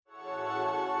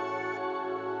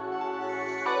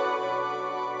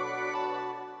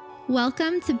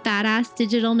Welcome to Badass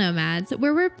Digital Nomads,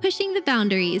 where we're pushing the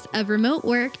boundaries of remote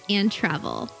work and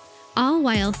travel, all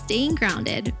while staying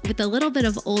grounded with a little bit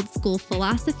of old school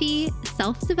philosophy,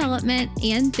 self-development,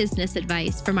 and business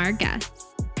advice from our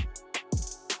guests.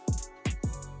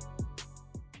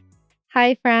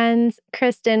 Hi, friends.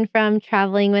 Kristen from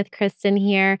Traveling with Kristen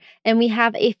here, and we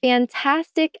have a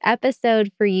fantastic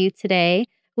episode for you today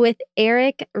with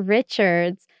Eric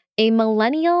Richards, a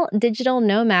millennial digital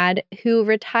nomad who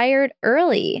retired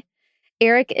early.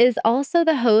 Eric is also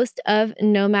the host of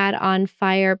Nomad on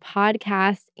F.I.R.E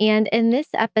podcast, and in this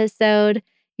episode,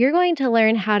 you're going to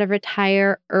learn how to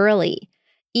retire early,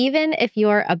 even if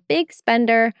you're a big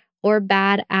spender or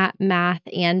bad at math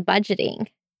and budgeting.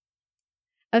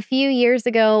 A few years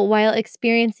ago, while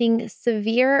experiencing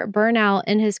severe burnout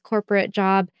in his corporate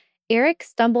job, Eric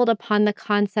stumbled upon the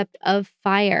concept of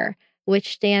FIRE,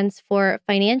 which stands for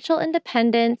Financial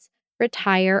Independence,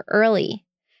 Retire Early.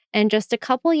 And just a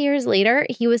couple years later,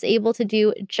 he was able to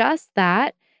do just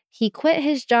that. He quit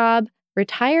his job,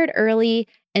 retired early,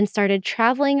 and started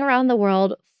traveling around the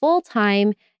world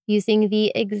full-time using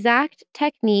the exact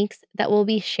techniques that we'll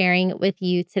be sharing with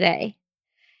you today.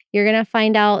 You're going to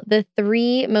find out the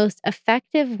 3 most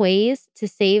effective ways to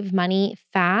save money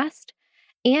fast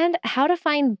and how to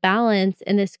find balance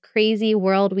in this crazy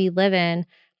world we live in,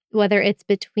 whether it's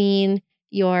between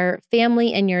your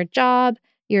family and your job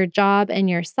and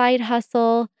your side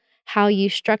hustle, how you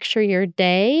structure your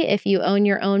day if you own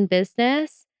your own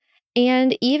business,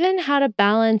 and even how to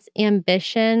balance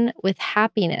ambition with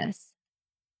happiness.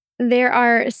 There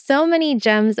are so many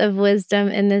gems of wisdom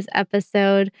in this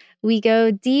episode. We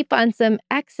go deep on some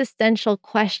existential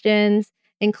questions,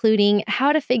 including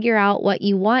how to figure out what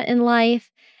you want in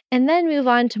life, and then move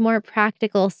on to more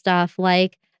practical stuff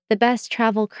like the best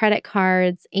travel credit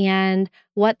cards and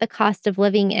what the cost of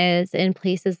living is in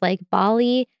places like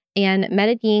Bali and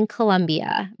Medellin,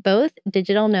 Colombia, both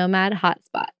digital nomad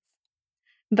hotspots.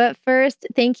 But first,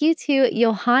 thank you to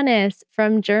Johannes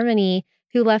from Germany,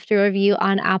 who left a review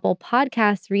on Apple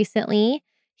Podcasts recently.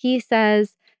 He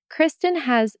says, Kristen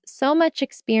has so much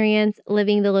experience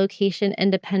living the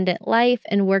location-independent life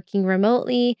and working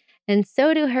remotely, and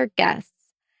so do her guests.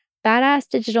 Badass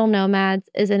Digital Nomads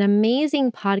is an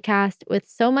amazing podcast with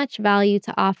so much value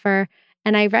to offer,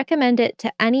 and I recommend it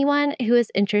to anyone who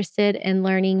is interested in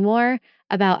learning more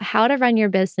about how to run your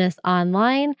business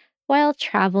online while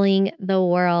traveling the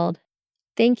world.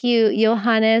 Thank you,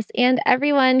 Johannes, and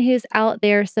everyone who's out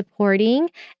there supporting.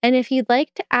 And if you'd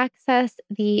like to access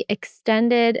the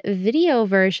extended video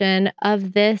version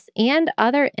of this and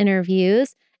other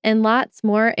interviews and lots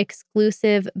more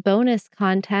exclusive bonus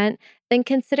content, then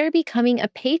consider becoming a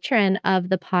patron of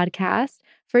the podcast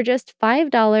for just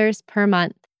 $5 per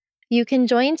month. You can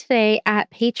join today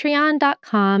at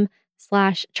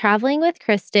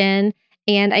patreon.com/travelingwithkristen.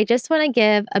 And I just want to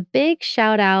give a big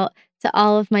shout out to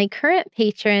all of my current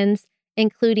patrons,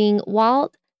 including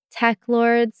Walt, Tech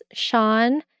Lords,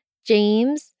 Sean,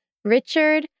 James,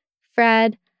 Richard,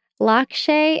 Fred,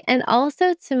 Lakshay, and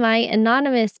also to my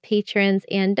anonymous patrons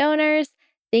and donors.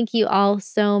 Thank you all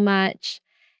so much.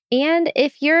 And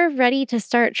if you're ready to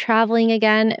start traveling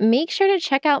again, make sure to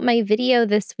check out my video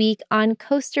this week on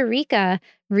Costa Rica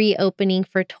reopening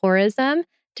for tourism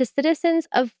to citizens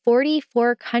of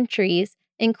 44 countries,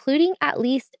 including at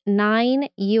least 9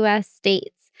 U.S.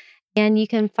 states. And you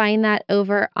can find that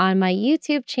over on my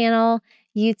YouTube channel,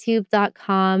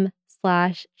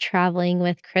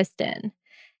 youtube.com/travelingwithkristen.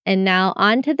 And now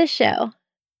on to the show.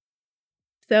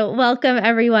 So welcome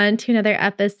everyone to another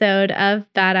episode of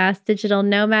Badass Digital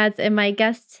Nomads. And my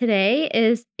guest today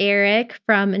is Eric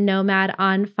from Nomad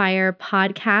on F.I.R.E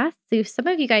podcast. So some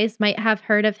of you guys might have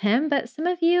heard of him, but some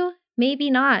of you maybe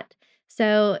not.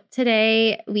 So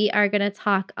today we are going to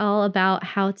talk all about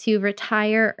how to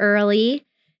retire early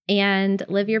and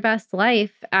live your best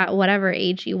life at whatever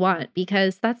age you want,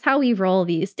 because that's how we roll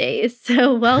these days.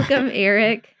 So welcome,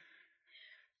 Eric.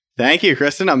 Thank you,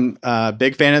 Kristen. I'm a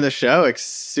big fan of the show.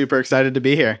 Super excited to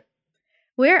be here.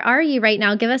 Where are you right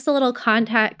now? Give us a little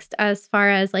context as far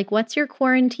as like, what's your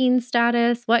quarantine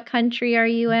status? What country are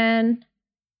you in?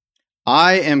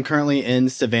 I am currently in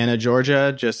Savannah,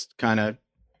 Georgia, just kind of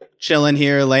chilling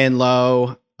here, laying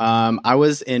low. I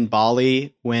was in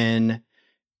Bali when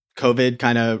COVID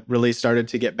kind of really started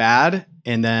to get bad,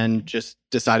 and then just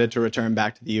decided to return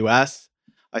back to the US.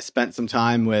 I spent some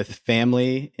time with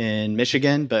family in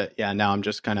Michigan, but yeah, now I'm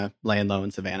just kind of laying low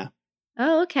in Savannah.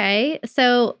 Oh, okay.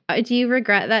 So do you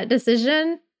regret that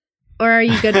decision, or are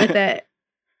you good with it?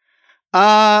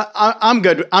 I'm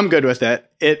good. I'm good with it.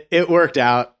 It worked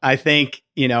out. I think,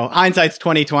 hindsight's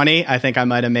 2020. I think I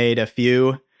might have made a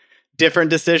few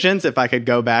different decisions if I could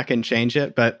go back and change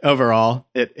it. But overall,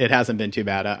 it hasn't been too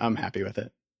bad. I'm happy with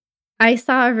it. I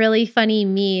saw a really funny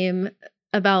meme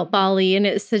about Bali, and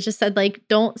just said, like,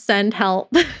 don't send help.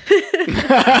 Because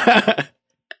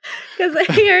I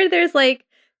hear there's like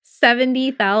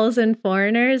 70,000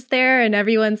 foreigners there, and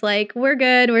everyone's like, we're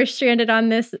good. We're stranded on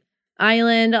this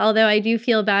island. Although I do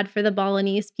feel bad for the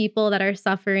Balinese people that are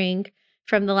suffering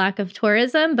from the lack of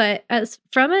tourism. But as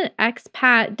from an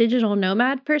expat digital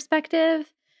nomad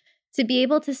perspective, to be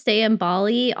able to stay in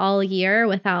Bali all year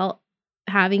without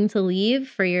having to leave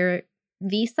for your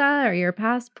visa or your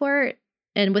passport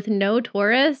and with no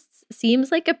tourists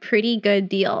seems like a pretty good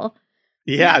deal.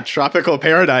 Yeah, tropical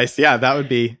paradise. Yeah, that would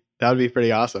be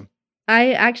pretty awesome.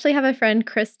 I actually have a friend,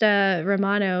 Krista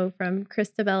Romano from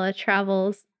Christabella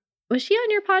Travels. Was she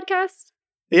on your podcast?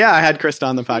 Yeah, I had Krista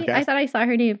on the podcast. I thought I saw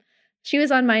her name. She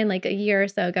was on mine like a year or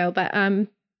so ago, but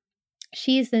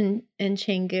she's in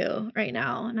Canggu right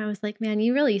now. And I was like, man,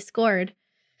 you really scored,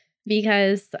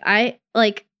 because I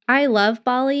love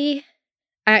Bali.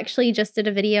 I actually just did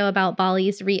a video about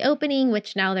Bali's reopening,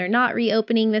 which now they're not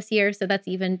reopening this year. So that's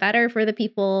even better for the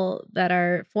people that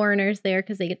are foreigners there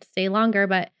because they get to stay longer.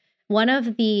 But one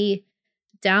of the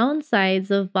downsides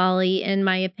of Bali, in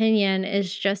my opinion,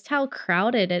 is just how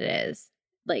crowded it is,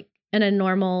 like in a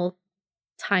normal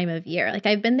time of year. Like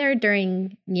I've been there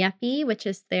during Nyepi, which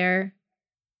is their,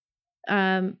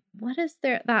 what is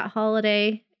that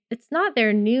holiday? It's not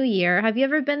their New Year. Have you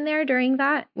ever been there during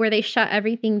that where they shut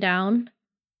everything down?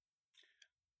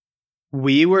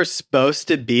 We were supposed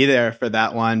to be there for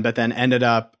that one, but then ended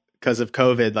up, because of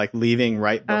COVID, like leaving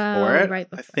right before it. Right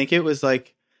before. I think it was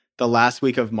like the last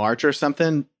week of March or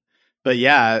something. But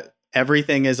yeah,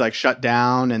 everything is like shut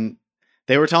down. And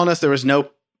they were telling us there was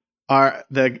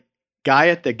the guy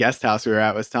at the guest house we were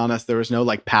at was telling us there was no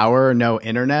like power, no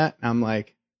internet. I'm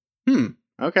like,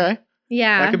 okay.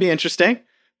 Yeah. That could be interesting.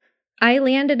 I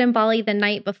landed in Bali the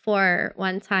night before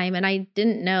one time, and I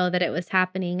didn't know that it was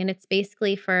happening. And it's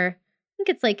basically for, I think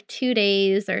it's like 2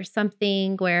 days or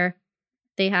something where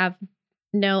they have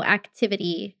no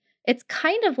activity. It's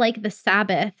kind of like the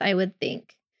Sabbath, I would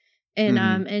think,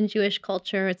 in Jewish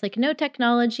culture. It's like no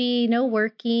technology, no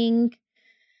working,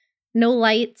 no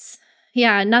lights.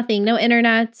 Yeah, nothing, no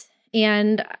internet.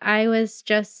 And I was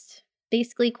just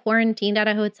basically quarantined at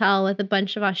a hotel with a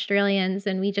bunch of Australians,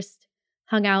 and we just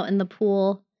hung out in the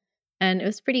pool, and it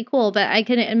was pretty cool. But I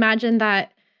can imagine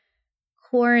that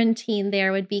quarantine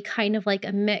there would be kind of like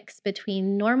a mix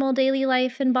between normal daily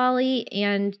life in Bali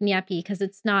and Nyepi, because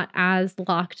it's not as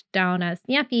locked down as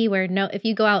Nyepi, where if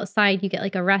you go outside, you get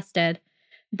like arrested.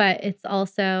 But it's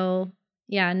also,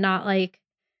 not like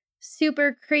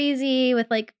super crazy with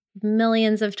like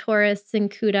millions of tourists in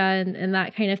Kuta and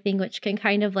that kind of thing, which can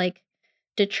kind of like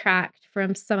detract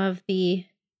from some of the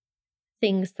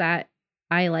things that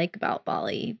I like about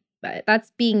Bali. But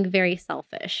that's being very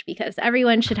selfish, because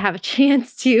everyone should have a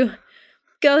chance to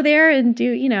go there and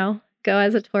do, go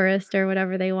as a tourist or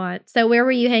whatever they want. So where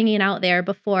were you hanging out there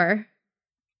before?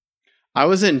 I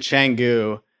was in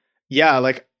Canggu. Yeah,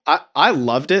 like I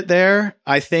loved it there.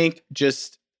 I think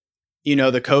just,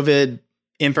 the COVID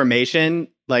information,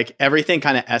 like everything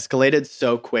kind of escalated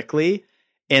so quickly.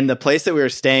 And the place that we were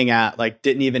staying at, like,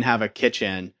 didn't even have a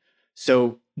kitchen.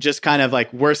 So just kind of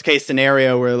like worst case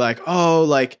scenario, we're like, oh,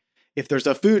 like if there's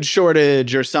a food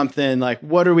shortage or something, like,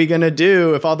 what are we going to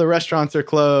do if all the restaurants are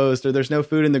closed or there's no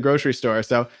food in the grocery store?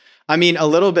 So, I mean, a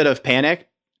little bit of panic.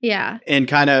 Yeah. And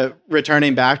kind of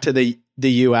returning back to the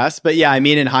US. But yeah, I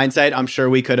mean, in hindsight, I'm sure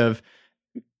we could have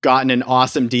gotten an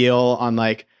awesome deal on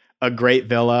like a great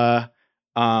villa.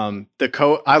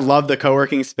 I love the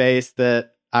co-working space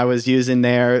that I was using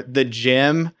there. The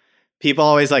gym, people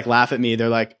always like laugh at me. They're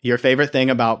like, your favorite thing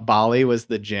about Bali was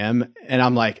the gym. And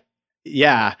I'm like,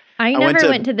 yeah. I never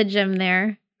went to the gym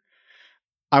there.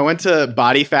 I went to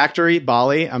Body Factory,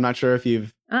 Bali. I'm not sure if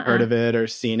you've heard of it or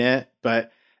seen it,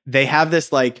 but they have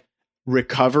this like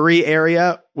recovery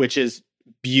area, which is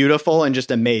beautiful and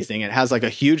just amazing. It has like a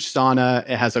huge sauna.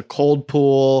 It has a cold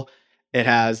pool. It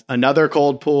has another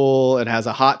cold pool. It has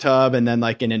a hot tub and then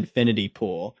like an infinity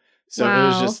pool. So It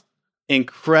was just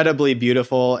incredibly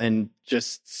beautiful and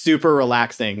just super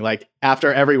relaxing. Like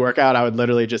after every workout, I would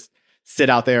literally just sit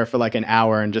out there for like an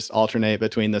hour and just alternate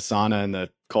between the sauna and the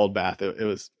cold bath. It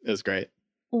was great.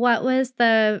 What was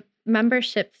the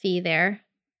membership fee there?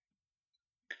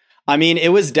 I mean,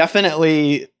 it was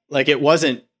definitely like, it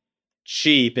wasn't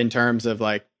cheap in terms of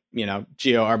like,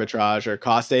 geo arbitrage or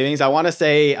cost savings. I want to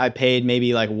say I paid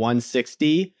maybe like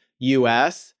 $160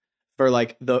 US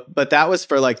but that was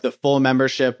for like the full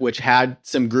membership, which had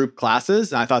some group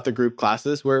classes. And I thought the group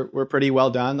classes were pretty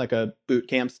well done, like a boot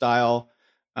camp style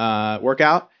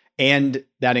workout. And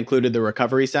that included the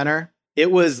recovery center.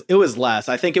 It was less.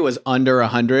 I think it was under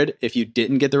 100 if you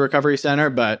didn't get the recovery center,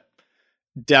 but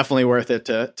definitely worth it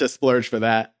to splurge for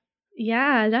that.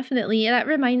 Yeah, definitely. That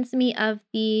reminds me of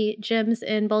the gyms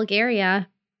in Bulgaria,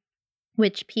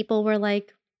 which people were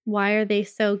like, why are they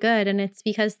so good? And it's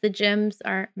because the gyms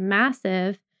are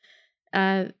massive,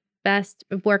 uh, best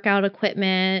workout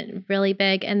equipment, really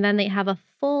big. And then they have a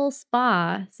full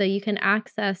spa. So you can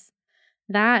access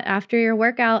that after your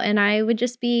workout. And I would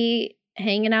just be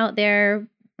hanging out there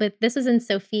with, this was in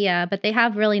Sofia, but they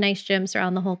have really nice gyms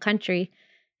around the whole country.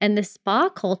 And the spa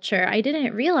culture, I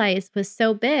didn't realize was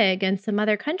so big in some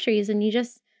other countries. And you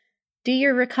just do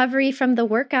your recovery from the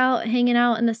workout, hanging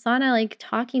out in the sauna, like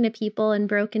talking to people in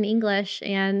broken English.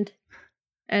 And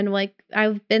like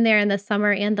I've been there in the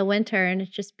summer and the winter, and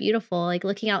it's just beautiful. Like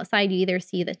looking outside, you either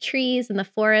see the trees and the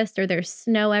forest or there's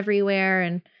snow everywhere.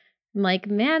 And I'm like,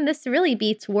 man, this really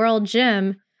beats World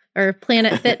Gym or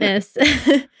Planet Fitness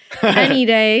any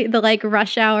day. The like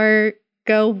rush hour,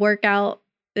 go work out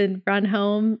and run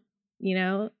home,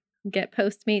 get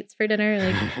Postmates for dinner.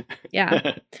 Like,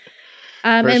 yeah.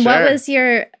 And sure. what was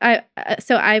your,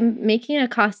 so I'm making a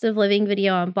cost of living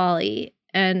video on Bali,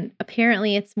 and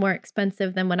apparently it's more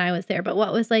expensive than when I was there, but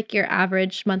what was like your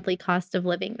average monthly cost of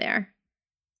living there?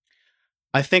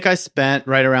 I think I spent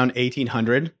right around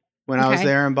 1,800 when I was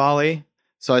there in Bali.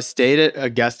 So I stayed at a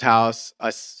guest house. I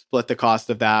split the cost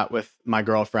of that with my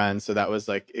girlfriend. So that was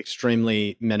like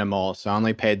extremely minimal. So I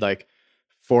only paid like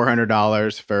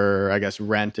 $400 for, I guess,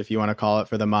 rent, if you want to call it,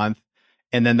 for the month.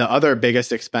 And then the other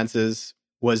biggest expenses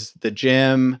was the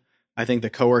gym. I think the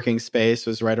co-working space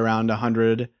was right around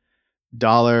 $100.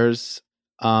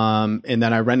 And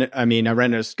then I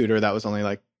rented a scooter that was only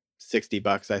like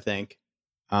 $60, I think.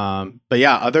 But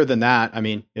yeah, other than that, I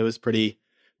mean, it was pretty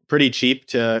cheap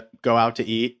to go out to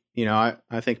eat.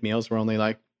 I think meals were only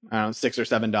like, I don't know, $6 or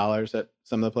 $7 at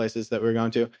some of the places that we were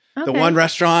going to. Okay. The one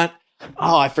restaurant,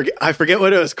 I forget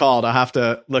what it was called. I'll have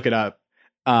to look it up.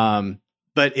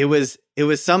 But it was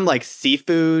some like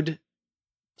seafood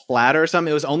platter or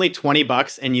something. It was only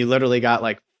 $20 and you literally got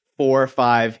like 4 or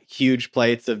 5 huge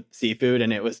plates of seafood,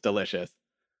 and it was delicious.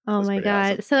 Oh my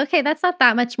God. Awesome. So, okay, that's not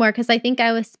that much more, because I think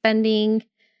I was spending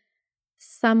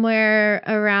somewhere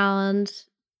around,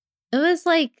 it was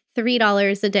like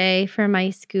 $3 a day for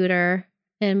my scooter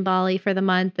in Bali for the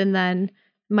month. And then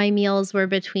my meals were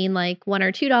between like $1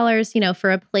 or $2,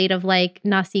 for a plate of like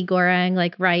nasi goreng,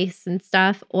 like rice and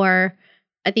stuff. Or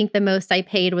I think the most I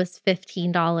paid was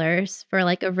 $15 for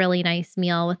like a really nice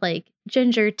meal with like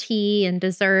ginger tea and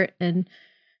dessert and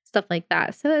stuff like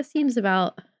that. So it seems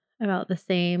about the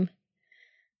same.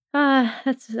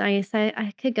 That's nice.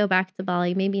 I could go back to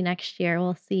Bali maybe next year.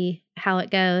 We'll see how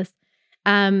it goes.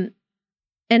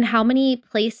 And how many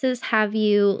places have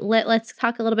you, let's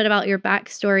talk a little bit about your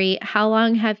backstory. How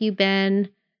long have you been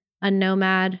a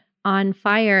nomad on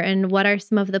F.I.R.E, and what are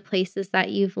some of the places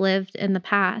that you've lived in the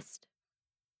past?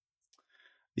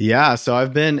 Yeah, so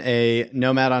I've been a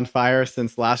nomad on F.I.R.E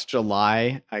since last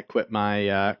July. I quit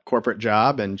my corporate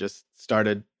job and just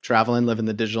started traveling, living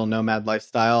the digital nomad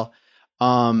lifestyle.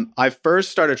 I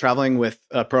first started traveling with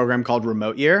a program called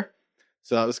Remote Year.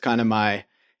 So that was kind of my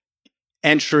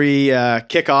entry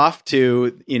kickoff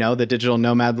to, the digital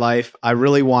nomad life. I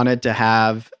really wanted to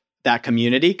have that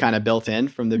community kind of built in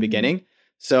from the beginning.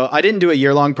 So I didn't do a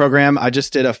year-long program. I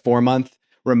just did a 4-month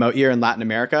remote year in Latin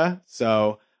America.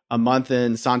 So a month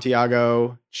in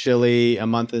Santiago, Chile, a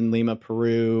month in Lima,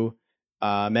 Peru,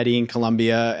 Medellin,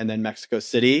 Colombia, and then Mexico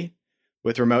City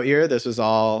with remote year. This was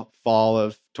all fall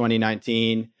of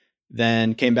 2019.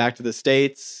 Then came back to the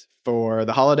States for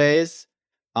the holidays.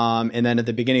 And then at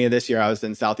the beginning of this year, I was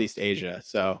in Southeast Asia.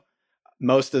 So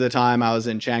most of the time I was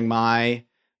in Chiang Mai,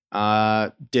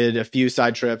 did a few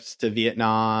side trips to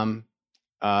Vietnam,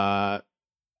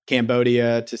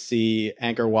 Cambodia to see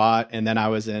Angkor Wat. And then I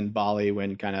was in Bali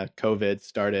when kind of COVID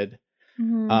started,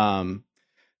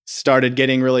 started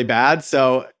getting really bad.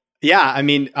 So yeah, I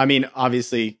mean,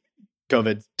 obviously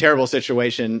COVID, terrible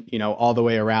situation, all the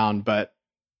way around, but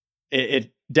I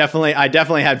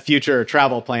definitely had future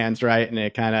travel plans, right? And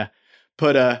it kind of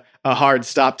put a hard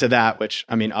stop to that, which,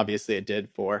 obviously it did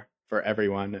for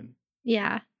everyone. And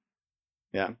yeah.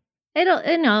 Yeah.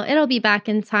 It'll be back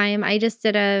in time. I just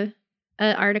did an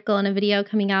article and a video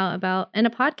coming out and a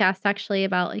podcast actually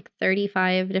about like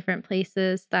 35 different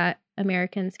places that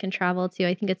Americans can travel to.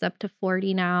 I think it's up to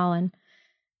 40 now. And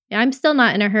I'm still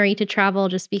not in a hurry to travel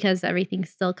just because everything's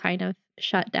still kind of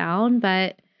shut down,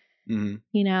 but Mhm.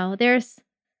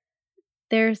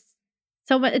 There's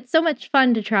so much, it's so much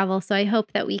fun to travel. So I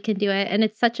hope that we can do it. And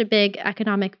it's such a big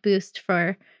economic boost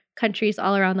for countries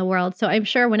all around the world. So I'm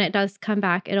sure when it does come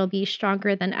back, it'll be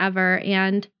stronger than ever.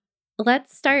 And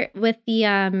let's start with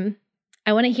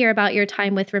I want to hear about your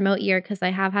time with Remote Year because I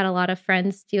have had a lot of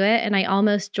friends do it, and I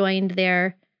almost joined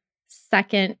their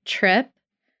second trip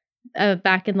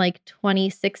back in like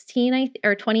 2016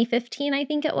 or 2015, I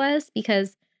think it was,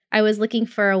 because I was looking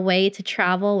for a way to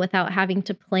travel without having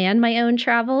to plan my own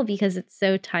travel because it's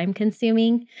so time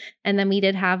consuming. And then we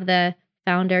did have the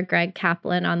founder, Greg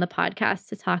Kaplan, on the podcast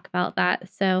to talk about that.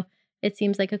 So it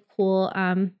seems like a cool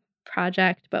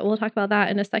project, but we'll talk about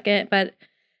that in a second. But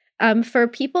for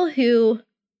people who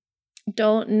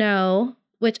don't know,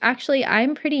 which actually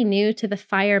I'm pretty new to the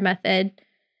FIRE method,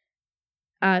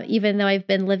 even though I've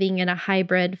been living in a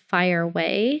hybrid FIRE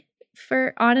way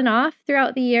for on and off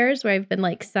throughout the years where I've been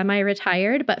like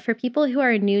semi-retired. But for people who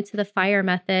are new to the FIRE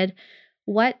method,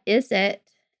 what is it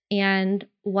and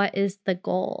what is the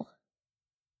goal?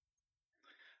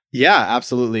 Yeah,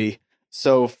 absolutely.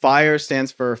 So FIRE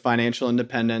stands for financial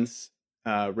independence,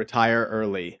 retire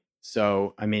early.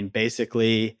 So, I mean,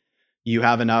 basically, you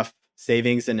have enough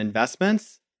savings and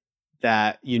investments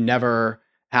that you never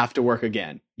have to work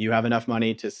again. You have enough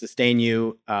money to sustain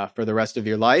you for the rest of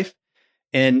your life.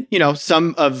 And,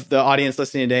 some of the audience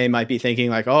listening today might be thinking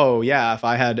like, oh, yeah, if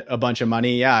I had a bunch of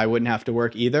money, yeah, I wouldn't have to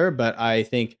work either. But I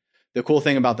think the cool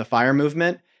thing about the FIRE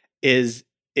movement is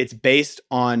it's based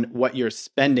on what your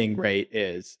spending rate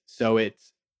is. So it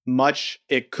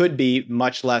could be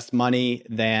much less money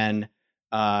than,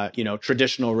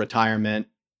 traditional retirement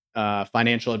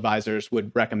financial advisors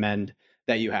would recommend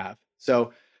that you have.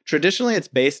 So traditionally, it's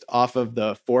based off of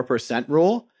the 4%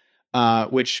 rule,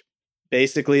 which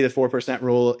basically the 4%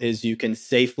 rule is you can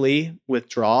safely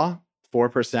withdraw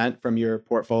 4% from your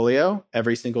portfolio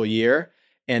every single year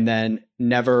and then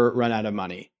never run out of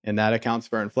money. And that accounts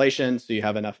for inflation. So you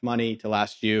have enough money to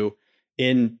last you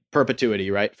in perpetuity,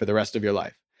 right? For the rest of your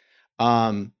life.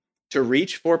 To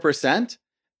reach 4%,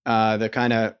 the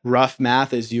kind of rough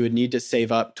math is you would need to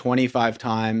save up 25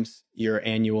 times your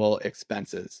annual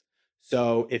expenses.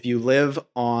 So if you live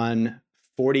on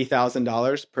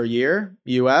 $40,000 per year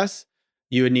US,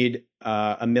 you would need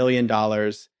 $1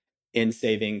 million in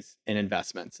savings and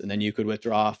investments. And then you could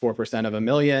withdraw 4% of $1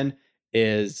 million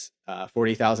is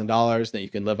 $40,000. Then you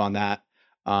can live on that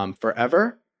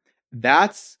forever.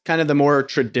 That's kind of the more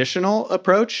traditional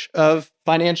approach of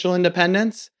financial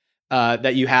independence,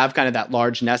 that you have kind of that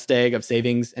large nest egg of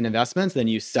savings and investments. Then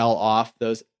you sell off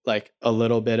those, like a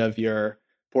little bit of your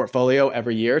portfolio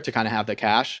every year to kind of have the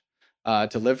cash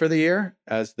to live for the year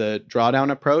as the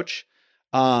drawdown approach.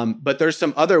 But there's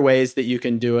some other ways that you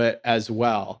can do it as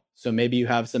well. So maybe you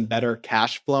have some better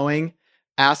cash flowing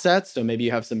assets. So maybe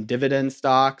you have some dividend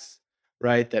stocks,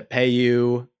 right, that pay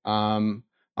you on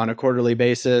a quarterly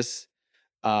basis,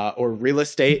 or real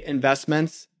estate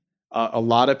investments. A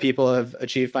lot of people have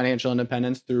achieved financial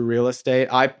independence through real estate.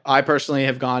 I personally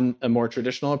have gone a more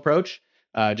traditional approach,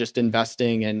 just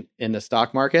investing in the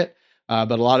stock market.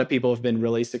 But a lot of people have been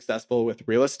really successful with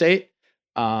real estate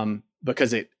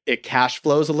because it cash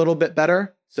flows a little bit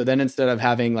better. So then instead of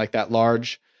having like that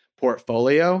large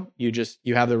portfolio,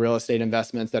 you have the real estate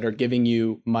investments that are giving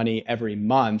you money every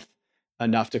month,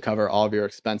 enough to cover all of your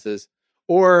expenses.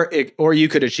 Or you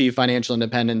could achieve financial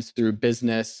independence through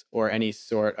business or any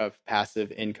sort of passive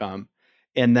income.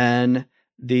 And then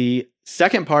the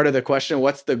second part of the question,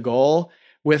 what's the goal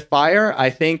with FIRE?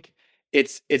 I think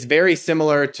it's very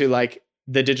similar to like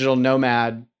the digital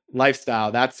nomad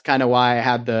lifestyle. That's kind of why I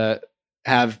had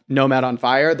have Nomad on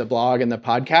Fire, the blog and the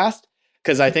podcast,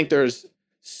 because I think there's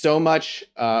so much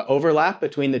overlap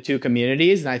between the two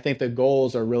communities. And I think the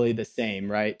goals are really the same,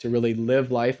 right? To really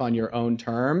live life on your own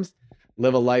terms,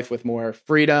 live a life with more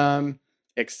freedom,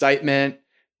 excitement,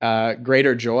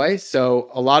 greater joy. So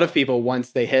a lot of people,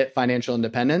 once they hit financial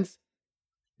independence,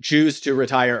 choose to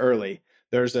retire early.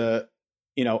 There's a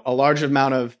large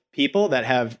amount of people that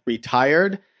have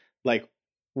retired like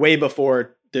way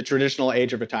before the traditional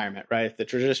age of retirement, right? The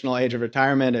traditional age of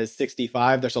retirement is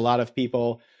 65. There's a lot of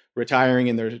people retiring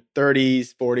in their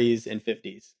 30s, 40s, and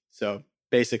 50s. So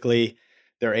basically,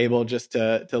 they're able just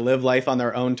to live life on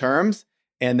their own terms.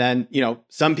 And then,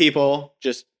 some people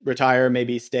just retire,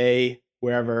 maybe stay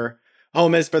wherever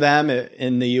home is for them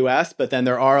in the US. But then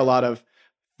there are a lot of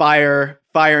fire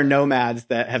nomads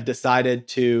that have decided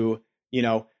to,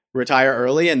 retire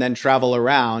early and then travel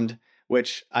around,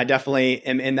 which I definitely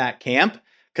am in that camp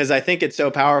because I think it's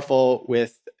so powerful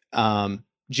with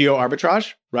geo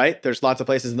arbitrage, right? There's lots of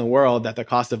places in the world that the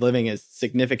cost of living is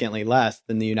significantly less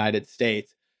than the United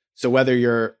States. So whether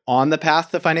you're on the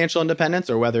path to financial independence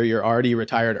or whether you're already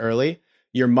retired early,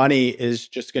 your money is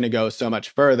just going to go so much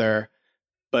further,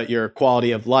 but your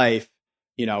quality of life,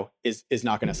 is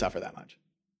not going to suffer that much.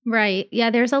 Right. Yeah,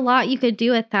 there's a lot you could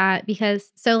do with that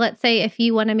because so let's say if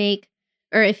you want to make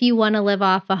or if you want to live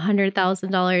off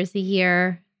 $100,000 a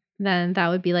year, then that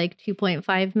would be like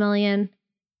 2.5 million.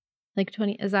 Like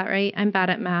 20, is that right? I'm bad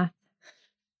at math.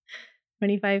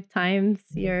 25 times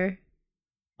your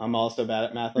I'm also bad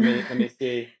at math. Let me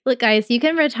see. Look, guys, you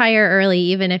can retire early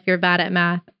even if you're bad at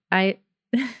math. I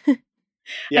Yeah,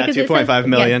 because it says 2.5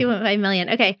 million. 2.5 million.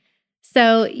 Okay.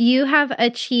 So you have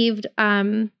achieved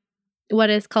what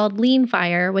is called lean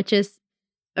FIRE, which is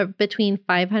between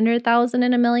 500,000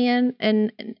 and a million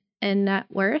in net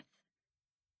worth.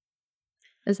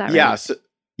 Is that right?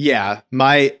 Yeah.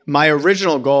 My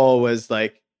original goal was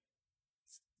like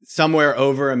somewhere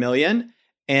over 1 million,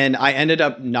 and I ended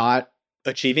up not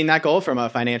achieving that goal from a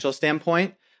financial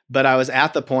standpoint. But I was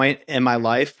at the point in my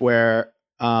life where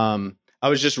I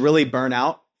was just really burnt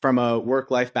out from a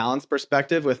work-life balance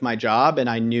perspective with my job, and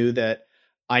I knew that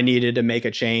I needed to make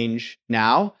a change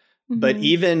now. Mm-hmm. But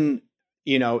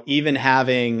even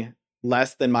having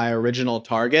less than my original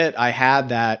target, I had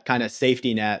that kind of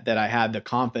safety net that I had the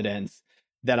confidence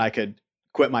that I could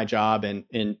quit my job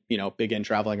and begin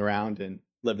traveling around and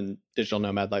live in digital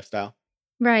nomad lifestyle.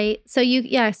 Right. So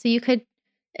you could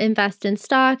invest in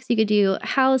stocks, you could do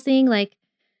housing,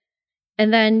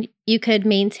 and then you could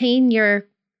maintain your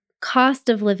cost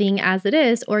of living as it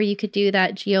is, or you could do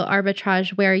that geo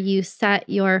arbitrage where you set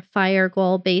your FIRE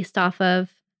goal based off of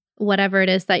whatever it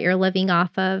is that you're living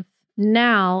off of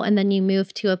now, and then you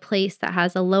move to a place that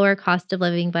has a lower cost of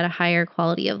living but a higher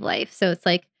quality of life. So it's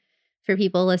like for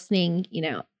people listening,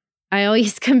 I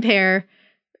always compare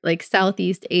like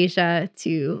Southeast Asia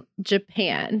to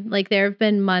Japan. Like there have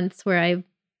been months where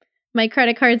my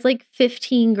credit card's like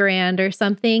 15 grand or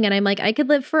something. And I'm like, I could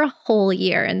live for a whole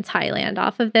year in Thailand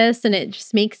off of this. And it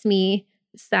just makes me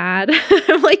sad.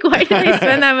 I'm like, why did I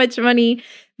spend that much money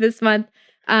this month?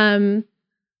 But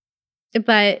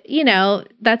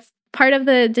that's part of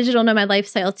the digital nomad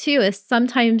lifestyle too, is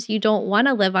sometimes you don't want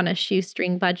to live on a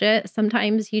shoestring budget.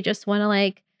 Sometimes you just want to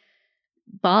like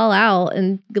ball out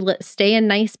and stay in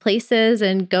nice places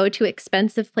and go to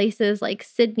expensive places like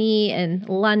Sydney and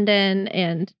London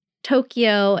and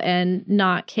Tokyo and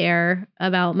not care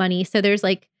about money. So there's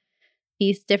like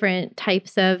these different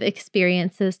types of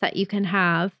experiences that you can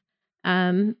have.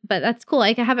 But that's cool.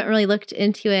 Like I haven't really looked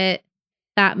into it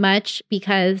that much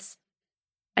because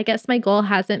I guess my goal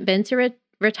hasn't been to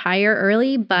retire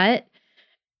early, but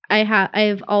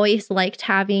I've always liked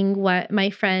having what my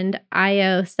friend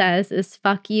Io says is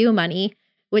fuck you money,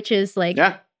 which is like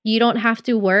you don't have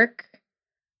to work.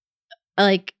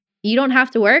 Like you don't have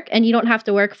to work and you don't have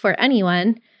to work for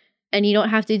anyone and you don't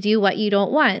have to do what you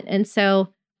don't want. And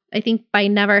so I think by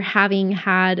never having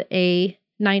had a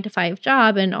 9-to-5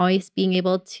 job and always being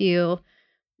able to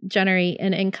generate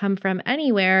an income from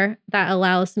anywhere, that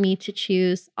allows me to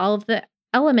choose all of the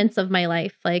elements of my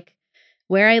life, like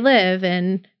where I live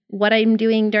and what I'm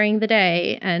doing during the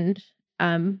day and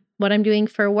what I'm doing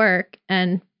for work.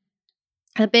 And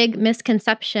a big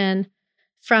misconception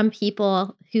from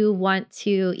people who want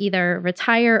to either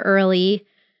retire early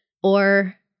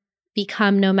or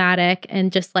become nomadic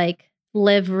and just like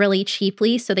live really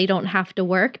cheaply so they don't have to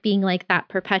work, being like that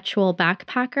perpetual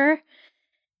backpacker,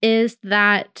 is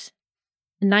that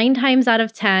 9 times out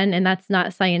of 10, and that's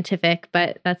not scientific,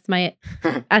 but that's my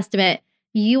estimate,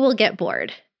 you will get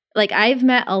bored. Like I've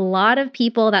met a lot of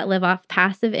people that live off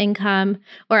passive income,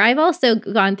 or I've also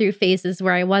gone through phases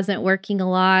where I wasn't working a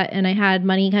lot and I had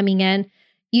money coming in.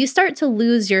 You start to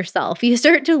lose yourself. You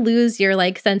start to lose your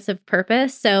like sense of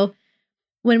purpose. So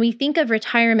when we think of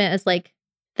retirement as like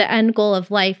the end goal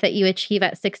of life that you achieve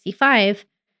at 65,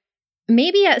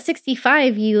 maybe at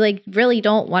 65, you like really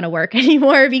don't want to work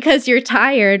anymore because you're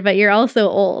tired, but you're also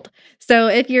old. So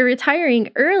if you're retiring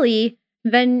early,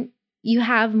 then you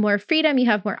have more freedom, you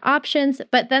have more options.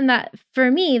 But then that,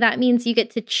 for me, that means you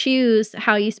get to choose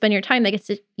how you spend your time.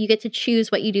 You get to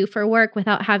choose what you do for work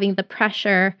without having the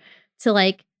pressure to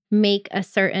like make a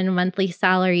certain monthly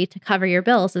salary to cover your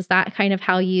bills. Is that kind of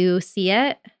how you see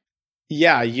it?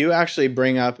 Yeah, you actually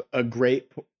bring up a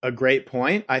great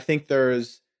point. I think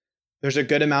there's a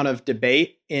good amount of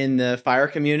debate in the FIRE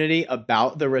community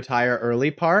about the retire early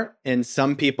part. And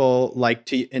some people like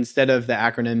to, instead of the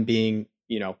acronym being,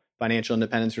 financial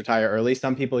independence, retire early,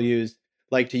 some people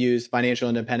like to use financial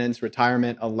independence,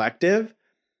 retirement elective.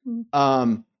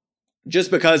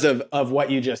 Just because of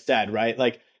what you just said, right?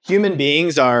 Like human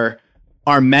beings are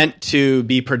are meant to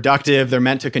be productive. They're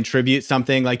meant to contribute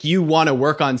something. Like you want to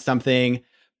work on something,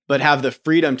 but have the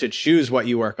freedom to choose what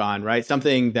you work on, right?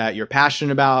 Something that you're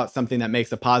passionate about, something that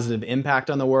makes a positive impact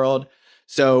on the world.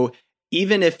 So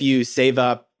even if you save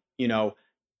up,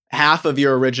 half of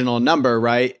your original number,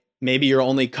 right? Maybe you're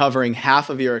only covering half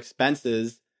of your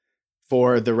expenses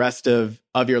for the rest of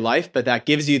your life, but that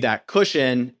gives you that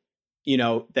cushion,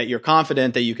 that you're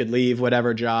confident that you could leave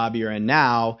whatever job you're in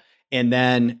now and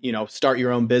then, start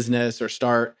your own business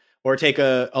or take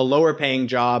a lower paying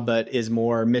job, but is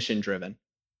more mission driven.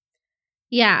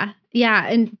 Yeah.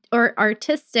 Yeah. Or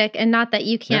artistic, and not that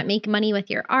you can't make money with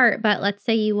your art, but let's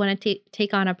say you want to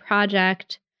take on a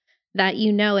project that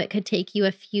it could take you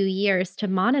a few years to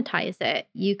monetize it.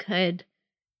 You could,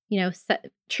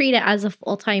 treat it as a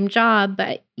full-time job,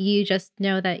 but you just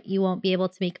know that you won't be able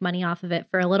to make money off of it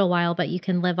for a little while, but you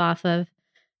can live off of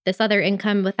this other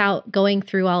income without going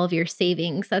through all of your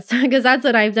savings. That's because that's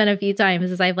what I've done a few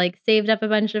times is I've saved up a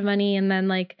bunch of money and then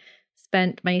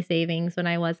spent my savings when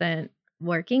I wasn't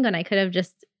working, when I could have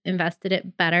just invested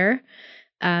it better.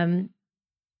 Even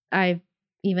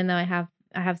though I have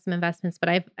some investments, but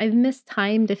I've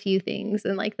mistimed a few things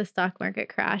in the stock market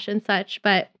crash and such.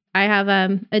 But I have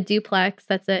a duplex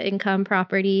that's an income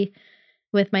property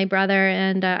with my brother,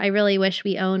 and I really wish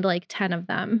we owned 10 of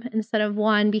them instead of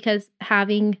one, because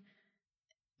having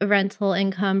rental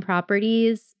income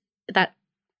properties that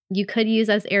you could use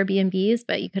as Airbnbs,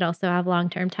 but you could also have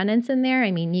long-term tenants in there.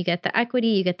 I mean, you get the equity,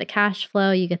 you get the cash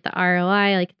flow, you get the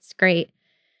ROI, it's great.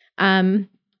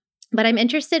 But I'm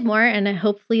interested more, and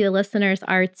hopefully the listeners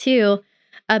are too,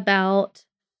 about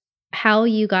how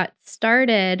you got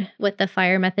started with the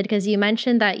FIRE method, because you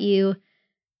mentioned that you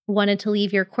wanted to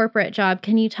leave your corporate job.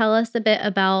 Can you tell us a bit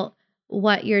about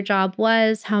what your job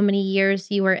was, how many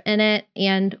years you were in it,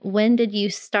 and when did you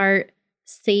start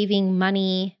saving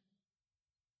money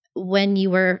when you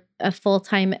were a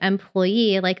full-time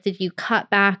employee? Did you cut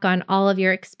back on all of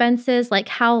your expenses?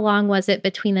 How long was it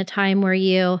between the time where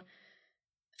you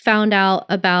found out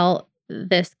about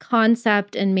this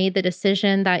concept and made the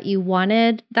decision that you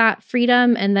wanted that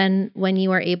freedom, and then when you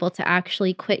were able to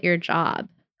actually quit your job?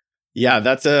 Yeah,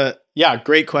 that's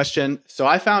great question. So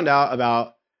I found out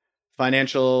about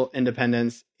financial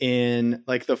independence in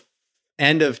the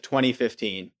end of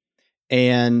 2015.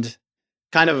 And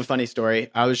kind of a funny story.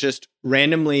 I was just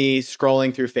randomly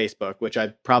scrolling through Facebook, which I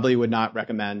probably would not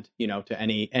recommend, to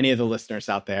any of the listeners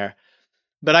out there.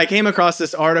 But I came across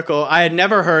this article. I had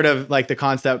never heard of the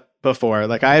concept before.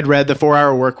 I had read the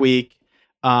 4-Hour Work Week,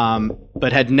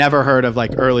 but had never heard of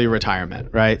early retirement,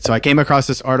 right? So I came across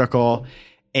this article,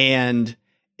 and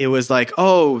it was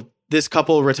oh, this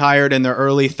couple retired in their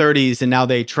early 30s and now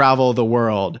they travel the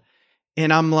world.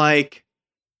 And I'm I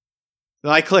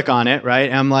click on it, right?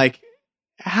 And I'm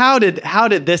how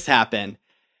did this happen?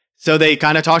 So they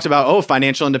kind of talked about,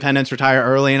 financial independence, retire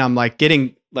early. And I'm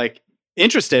getting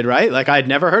interested, right? I'd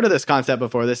never heard of this concept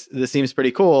before. This seems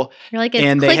pretty cool. You're it's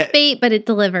clickbait, but it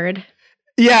delivered.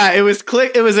 Yeah, it was a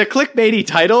clickbaity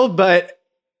title, but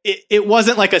it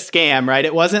wasn't a scam, right?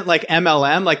 It wasn't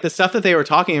MLM, the stuff that they were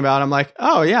talking about. I'm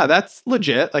oh yeah, that's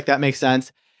legit. That makes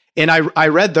sense. And I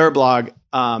read their blog.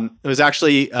 It was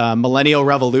actually Millennial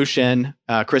Revolution,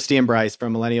 Christy and Bryce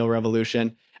from Millennial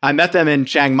Revolution. I met them in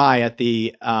Chiang Mai at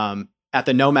the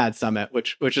Nomad Summit,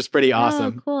 which is pretty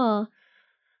awesome. Oh, cool.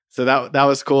 So that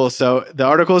was cool. So the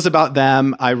article is about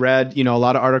them. I read, a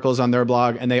lot of articles on their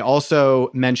blog, and they also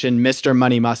mentioned Mr.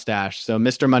 Money Mustache. So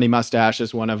Mr. Money Mustache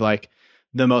is one of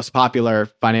the most popular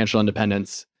financial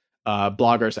independence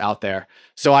bloggers out there.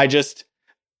 So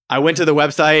I went to the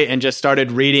website and just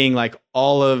started reading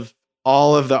all of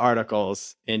the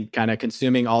articles and kind of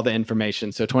consuming all the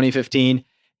information. So 2015,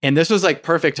 and this was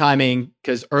perfect timing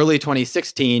because early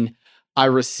 2016, I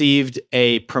received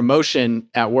a promotion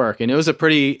at work, and it was a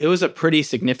pretty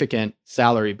significant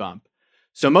salary bump.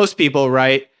 So most people,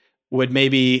 right, would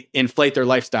maybe inflate their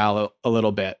lifestyle a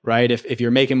little bit, right? If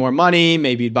you're making more money,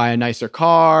 maybe you'd buy a nicer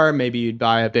car, maybe you'd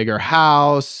buy a bigger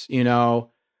house,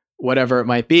 whatever it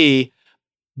might be.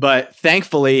 But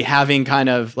thankfully, having kind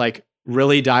of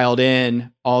really dialed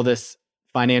in all this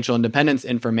financial independence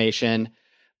information,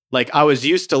 I was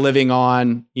used to living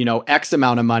on, X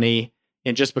amount of money.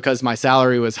 And just because my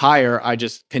salary was higher, I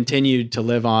just continued to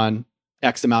live on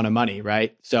X amount of money,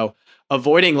 right? So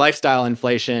avoiding lifestyle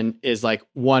inflation is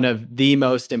one of the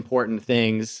most important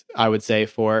things, I would say,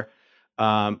 for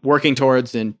working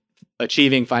towards and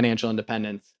achieving financial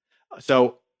independence.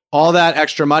 So all that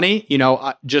extra money,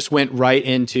 just went right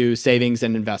into savings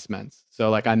and investments.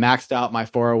 So I maxed out my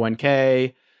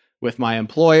 401k with my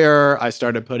employer. I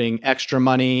started putting extra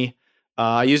money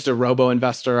I used a robo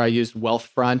investor. I used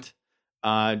Wealthfront,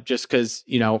 just because,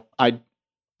 I'm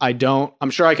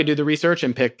sure I could do the research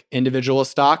and pick individual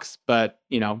stocks, but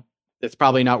it's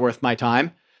probably not worth my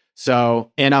time.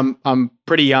 So, and I'm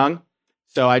pretty young,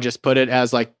 so I just put it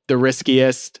as like the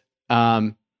riskiest,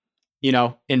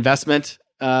 investment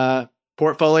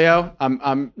portfolio.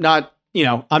 I'm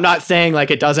not saying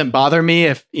like it doesn't bother me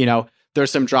if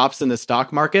there's some drops in the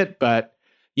stock market, but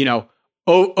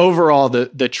overall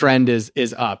the trend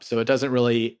is up, so it doesn't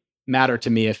really matter to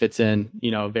me if it's in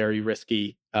very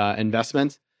risky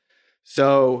investments.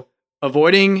 So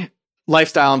avoiding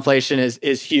lifestyle inflation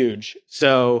is huge.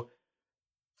 So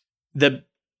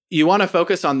you want to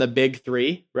focus on the big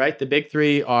three, right? The big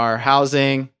three are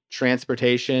housing,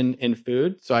 transportation, and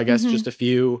food. So I guess just a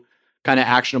few kind of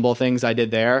actionable things I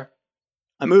did there.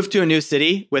 I moved to a new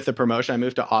city with a promotion. I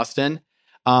moved to Austin,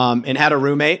 and had a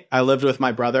roommate. I lived with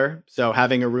my brother. So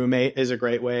having a roommate is a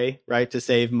great way, right, to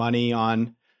save money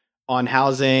on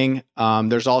housing.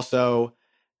 There's also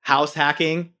house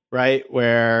hacking, right,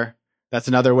 where that's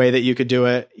another way that you could do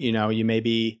it. You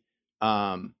maybe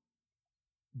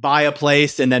buy a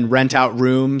place and then rent out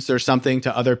rooms or something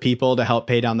to other people to help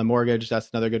pay down the mortgage. That's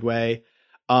another good way.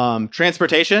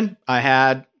 Transportation. I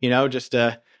had, just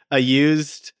a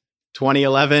used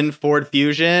 2011 Ford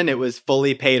Fusion. It was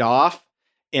fully paid off.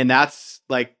 And that's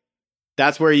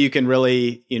where you can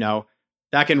really,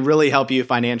 that can really help you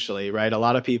financially, right? A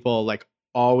lot of people like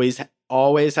always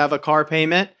have a car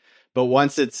payment, but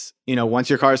once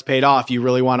your car's paid off, you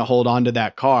really want to hold on to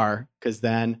that car, because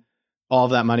then all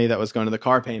of that money that was going to the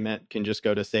car payment can just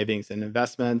go to savings and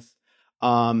investments.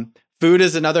 Food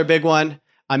is another big one.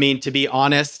 I mean, to be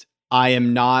honest, I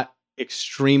am not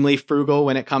extremely frugal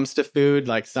when it comes to food.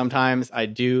 Like sometimes I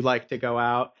do like to go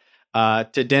out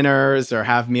to dinners or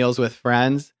have meals with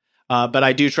friends. But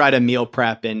I do try to meal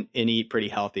prep and eat pretty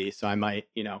healthy. So I might,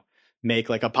 make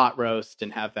like a pot roast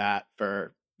and have that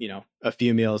for, a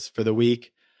few meals for the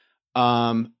week.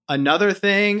 Another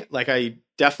thing, like I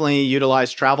definitely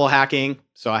utilize travel hacking.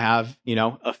 So I have,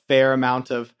 a fair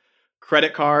amount of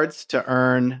credit cards to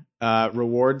earn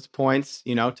rewards points,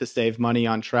 to save money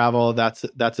on travel. That's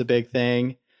a big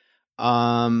thing.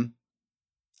 As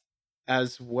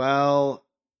well.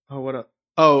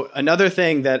 Another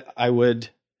thing that I would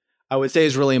say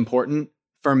is really important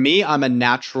for me. I'm a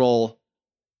natural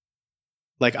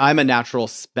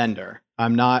spender.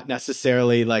 I'm not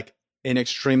necessarily like an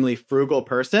extremely frugal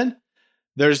person.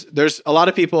 There's a lot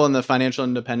of people in the financial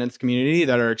independence community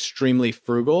that are extremely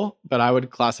frugal, but I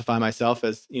would classify myself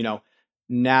as,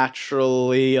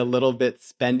 naturally a little bit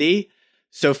spendy.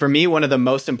 So for me, one of the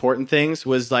most important things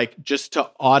was like just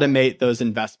to automate those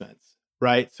investments,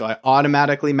 right? So I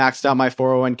automatically maxed out my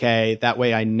 401k. That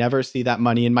way I never see that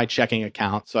money in my checking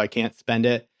account, so I can't spend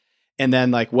it. And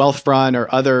then like Wealthfront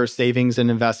or other savings and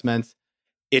investments,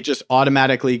 it just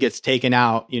automatically gets taken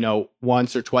out,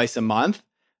 once or twice a month.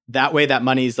 That way that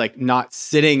money's like not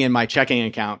sitting in my checking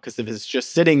account, because if it's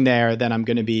just sitting there, then I'm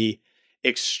going to be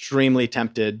extremely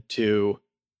tempted to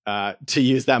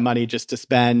use that money just to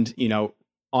spend,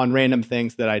 on random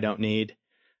things that I don't need.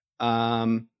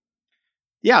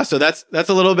 Yeah, so that's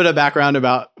a little bit of background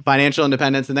about financial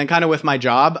independence. And then kind of with my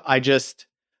job, I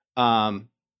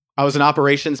was an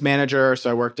operations manager,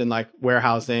 so I worked in like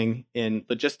warehousing in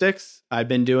logistics. I'd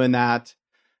been doing that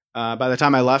by the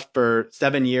time I left for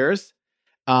 7 years.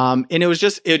 And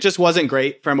it just wasn't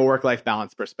great from a work-life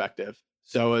balance perspective.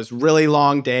 So it was really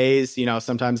long days.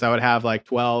 Sometimes I would have like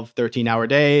 12, 13-hour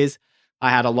days. I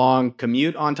had a long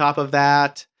commute on top of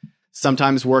that.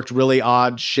 Sometimes worked really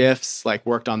odd shifts, like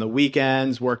worked on the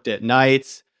weekends, worked at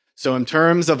nights. So in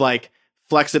terms of like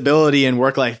flexibility and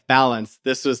work-life balance,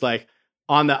 this was like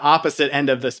on the opposite end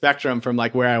of the spectrum from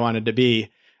like where I wanted to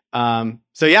be.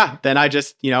 So yeah, then I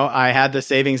just, I had the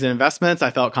savings and investments.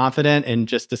 I felt confident and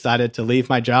just decided to leave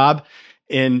my job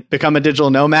and become a digital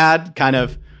nomad, kind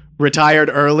of retired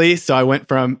early. So I went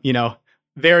from,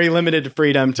 very limited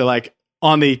freedom to like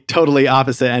on the totally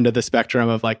opposite end of the spectrum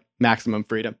of like maximum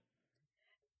freedom.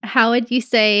 How would you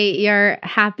say your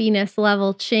happiness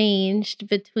level changed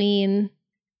between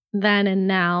then and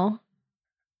now?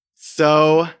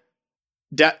 So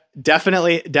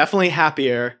definitely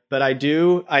happier, but I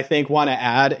think want to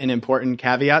add an important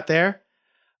caveat there.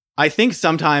 I think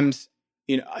sometimes,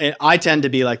 I tend to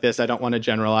be like this. I don't want to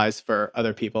generalize for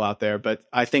other people out there, but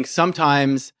I think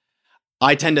sometimes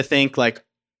I tend to think like,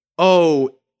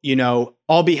 oh,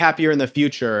 I'll be happier in the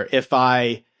future if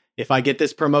I get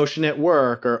this promotion at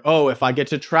work, or, oh, if I get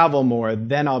to travel more,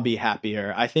 then I'll be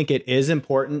happier. I think it is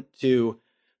important to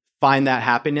find that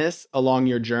happiness along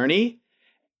your journey.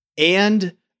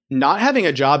 And not having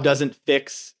a job doesn't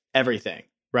fix everything,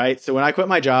 right? So when I quit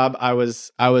my job, I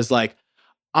was like,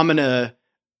 I'm going to,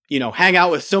 hang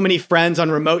out with so many friends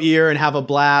on remote year and have a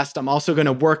blast. I'm also going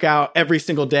to work out every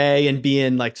single day and be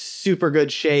in like super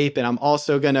good shape. And I'm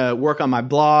also going to work on my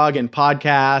blog and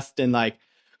podcast and like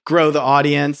grow the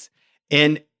audience.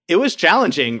 And it was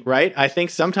challenging, right? I think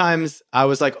sometimes I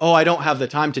was like, oh, I don't have the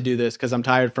time to do this because I'm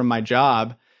tired from my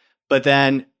job. But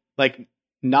then like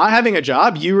not having a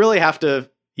job, you really have to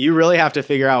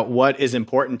figure out what is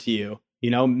important to you.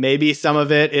 Maybe some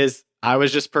of it is I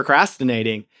was just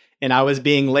procrastinating and I was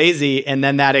being lazy. And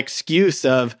then that excuse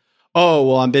of, oh,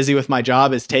 well, I'm busy with my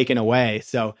job is taken away.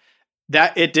 So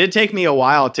that it did take me a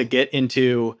while to get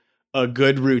into a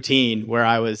good routine where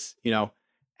I was,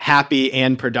 happy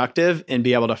and productive and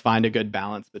be able to find a good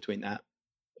balance between that.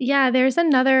 Yeah, there's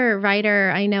another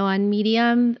writer I know on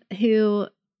Medium who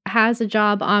has a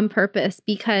job on purpose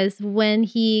because when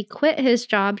he quit his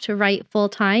job to write full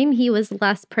time, he was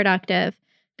less productive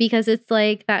because it's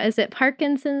like that. Is it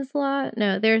Parkinson's law?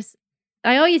 No,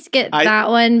 I always get that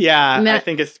one. I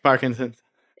think it's Parkinson's.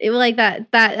 Like that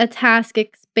a task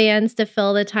expands to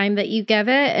fill the time that you give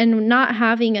it, and not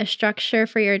having a structure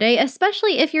for your day,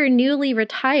 especially if you're newly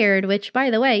retired, which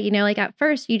by the way, like at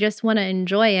first you just want to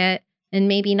enjoy it and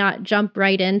maybe not jump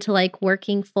right into like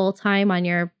working full time on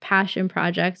your passion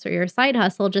projects or your side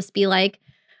hustle. Just be like,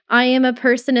 I am a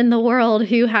person in the world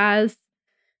who has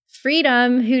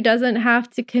freedom, who doesn't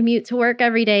have to commute to work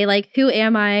every day. Like, who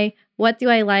am I? What do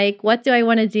I like? What do I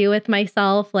want to do with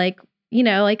myself? Like,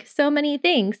 like so many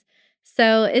things.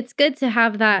 So it's good to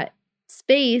have that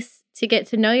space to get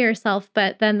to know yourself,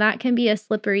 but then that can be a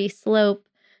slippery slope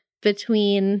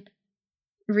between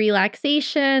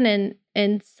relaxation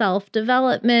and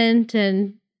self-development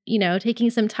and, taking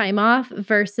some time off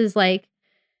versus like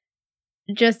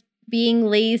just being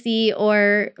lazy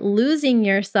or losing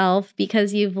yourself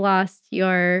because you've lost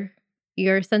your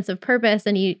sense of purpose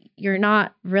and you're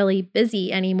not really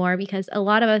busy anymore, because a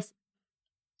lot of us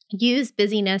use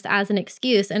busyness as an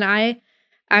excuse. And I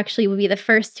actually would be the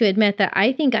first to admit that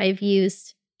I think I've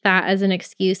used that as an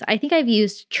excuse. I think I've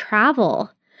used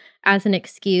travel as an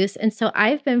excuse. And so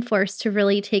I've been forced to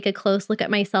really take a close look at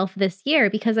myself this year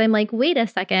because I'm like, wait a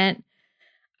second,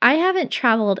 I haven't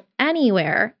traveled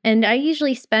anywhere. And I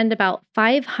usually spend about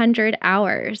 500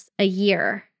 hours a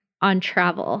year on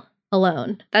travel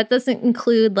alone. That doesn't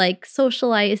include like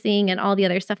socializing and all the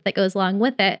other stuff that goes along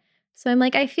with it. So I'm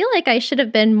like, I feel like I should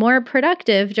have been more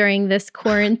productive during this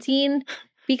quarantine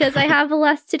because I have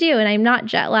less to do and I'm not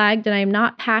jet lagged and I'm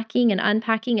not packing and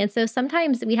unpacking. And so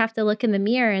sometimes we have to look in the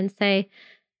mirror and say,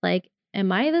 like,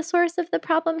 am I the source of the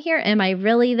problem here? Am I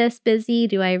really this busy?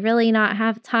 Do I really not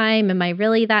have time? Am I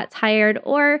really that tired?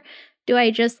 Or do I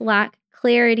just lack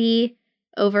clarity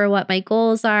over what my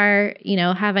goals are?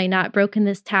 Have I not broken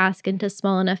this task into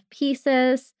small enough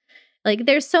pieces? Like,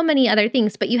 there's so many other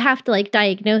things, but you have to like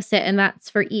diagnose it, and that's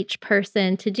for each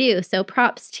person to do. So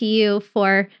props to you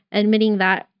for admitting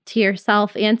that to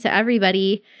yourself and to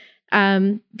everybody,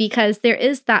 because there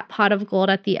is that pot of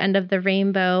gold at the end of the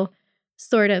rainbow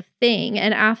sort of thing.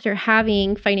 And after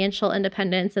having financial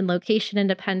independence and location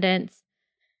independence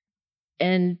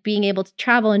and being able to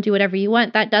travel and do whatever you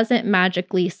want, that doesn't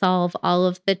magically solve all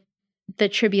of the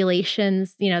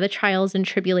tribulations, the trials and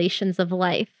tribulations of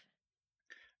life.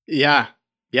 Yeah.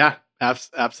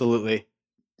 Absolutely.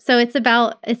 So it's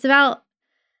about,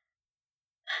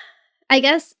 I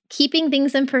guess, keeping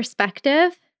things in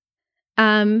perspective.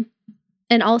 And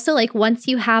also like once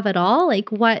you have it all, like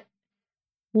what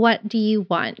do you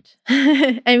want?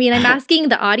 I mean, I'm asking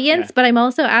the audience, but I'm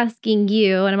also asking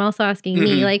you, and I'm also asking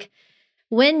me, like,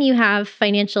 when you have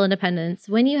financial independence,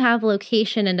 when you have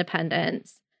location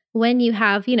independence, when you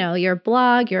have, your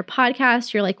blog, your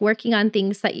podcast, you're like working on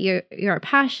things that you're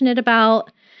passionate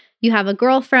about, you have a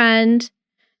girlfriend,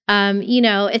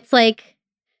 it's like,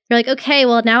 you're like, okay,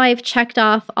 well, now I've checked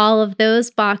off all of those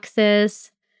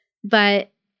boxes, but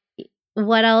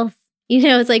what else?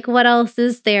 It's like, what else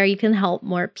is there? You can help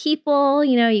more people,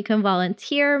 you can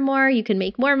volunteer more, you can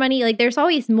make more money. Like, there's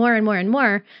always more and more and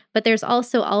more, but there's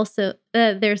also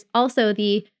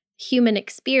the human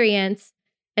experience.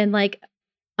 And like,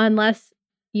 unless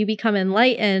you become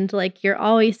enlightened, like, you're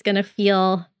always going to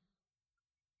feel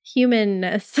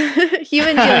humanness,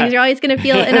 human feelings. You're always going to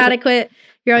feel inadequate.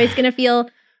 You're always going to feel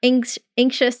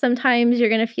anxious. Sometimes you're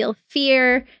going to feel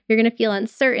fear. You're going to feel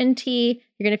uncertainty.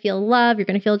 You're going to feel love. You're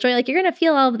going to feel joy. Like, you're going to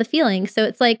feel all of the feelings. So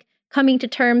it's like coming to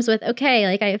terms with, okay,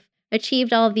 like, I've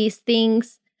achieved all of these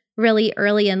things really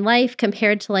early in life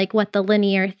compared to like what the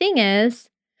linear thing is.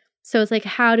 So it's like,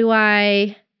 how do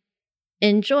I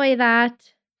enjoy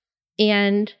that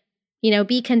and,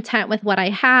 be content with what I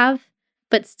have,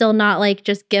 but still not like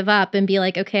just give up and be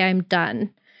like, okay, I'm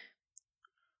done.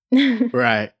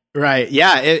 Right. Right.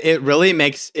 Yeah. It really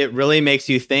makes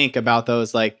you think about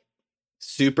those like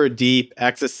super deep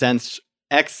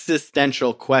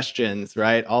existential questions,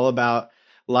 right? All about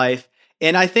life.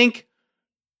 And I think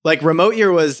like remote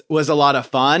year was a lot of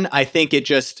fun. I think it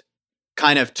just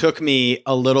kind of took me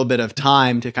a little bit of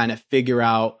time to kind of figure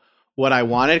out what I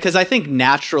wanted, because I think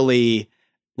naturally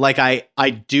like I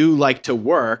do like to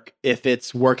work if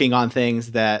it's working on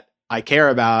things that I care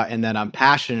about and that I'm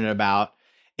passionate about.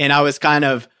 And I was kind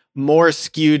of more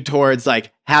skewed towards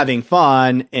like having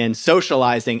fun and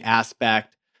socializing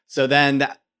aspect. So then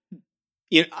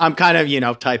I'm kind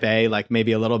of, type A, like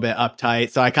maybe a little bit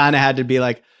uptight. So I kind of had to be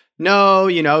like, no,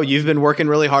 you've been working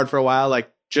really hard for a while.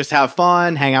 Like just have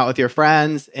fun, hang out with your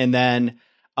friends. And then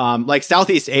like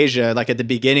Southeast Asia, like at the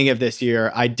beginning of this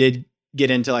year, I did get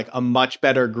into like a much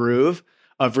better groove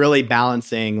of really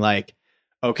balancing like,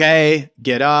 okay,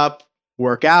 get up,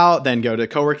 work out, then go to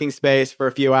co-working space for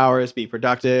a few hours, be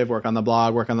productive, work on the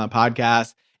blog, work on the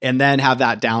podcast, and then have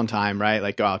that downtime, right?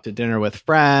 Like go out to dinner with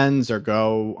friends or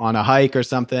go on a hike or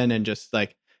something and just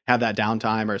like have that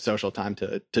downtime or social time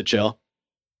to chill.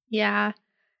 Yeah.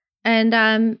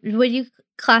 And would you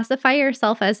classify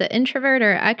yourself as an introvert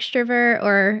or extrovert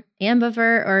or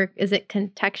ambivert, or is it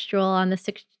contextual on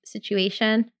the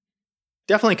situation?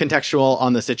 Definitely contextual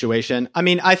on the situation. I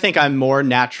mean, I think I'm more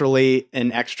naturally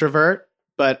an extrovert,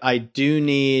 but I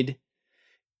think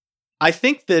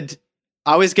that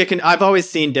I've always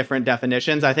seen different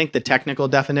definitions. I think the technical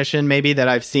definition maybe that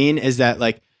I've seen is that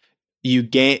like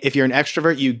if you're an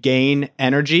extrovert, you gain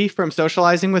energy from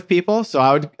socializing with people. So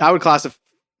I would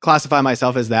classify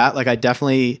myself as that. Like I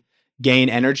definitely gain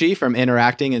energy from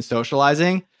interacting and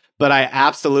socializing, but I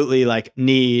absolutely like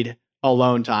need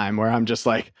alone time where I'm just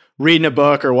like reading a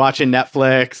book or watching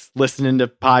Netflix, listening to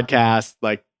podcasts,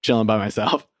 like chilling by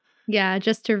myself. Yeah,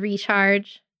 just to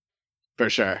recharge. For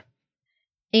sure.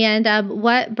 And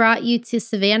what brought you to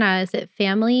Savannah? Is it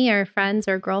family or friends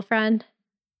or girlfriend?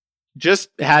 Just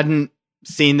hadn't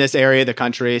seen this area of the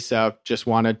country, so just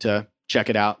wanted to check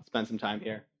it out, spend some time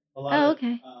here.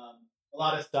 Okay. A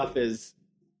lot of stuff is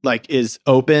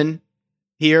open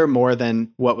here more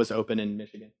than what was open in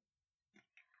Michigan.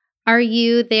 Are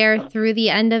you there through the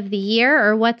end of the year,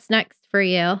 or what's next for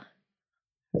you?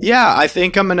 Yeah, I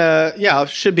think I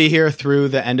should be here through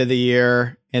the end of the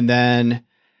year. And then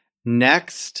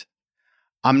next,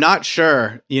 I'm not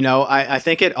sure. I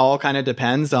think it all kind of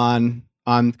depends on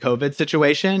COVID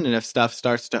situation and if stuff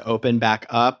starts to open back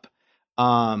up.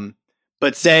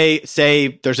 But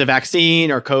say there's a vaccine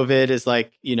or COVID is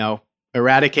like,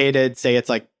 eradicated, say it's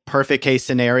like perfect case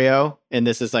scenario, and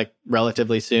this is like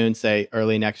relatively soon, say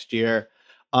early next year.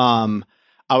 I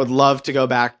would love to go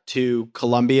back to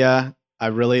Colombia. I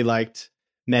really liked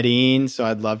Medellin, so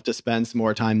I'd love to spend some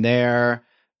more time there.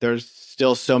 There's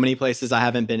still so many places I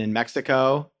haven't been in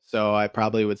Mexico, so I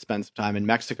probably would spend some time in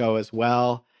Mexico as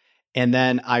well. And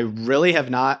then I really have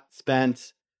not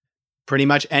spent pretty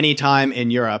much any time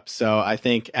in Europe. So I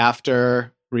think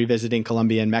after revisiting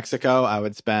Colombia and Mexico, I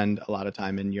would spend a lot of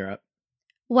time in Europe.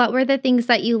 What were the things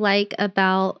that you like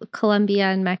about Colombia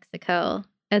and Mexico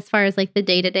as far as like the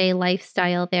day-to-day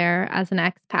lifestyle there as an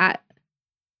expat?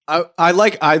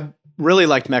 I really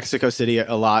liked Mexico City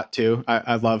a lot too.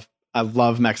 I love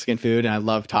Mexican food and I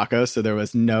love tacos, so there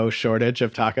was no shortage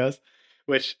of tacos,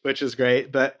 which is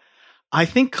great. But I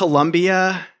think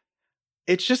Colombia,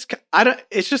 it's just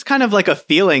kind of like a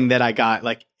feeling that I got.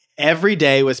 Like every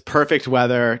day was perfect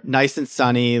weather, nice and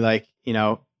sunny, like,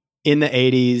 in the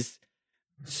 80s,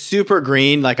 super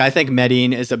green. Like I think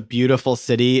Medellin is a beautiful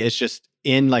city. It's just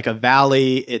in like a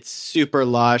valley. It's super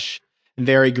lush,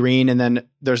 very green. And then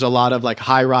there's a lot of like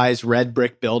high rise red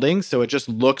brick buildings. So it just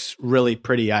looks really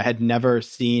pretty. I had never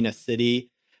seen a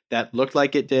city that looked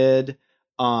like it did.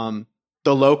 The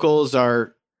locals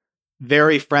are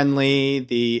very friendly.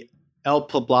 The El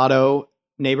Poblado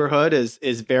neighborhood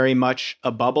is very much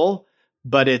a bubble,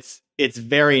 but it's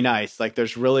very nice. Like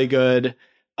there's really good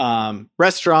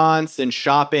restaurants and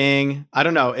shopping. I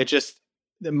don't know. It just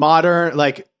the modern,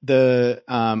 like the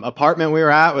apartment we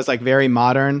were at was like very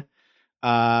modern.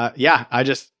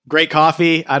 Great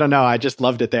coffee. I don't know. I just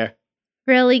loved it there.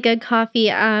 Really good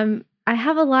coffee. I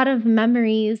have a lot of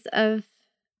memories of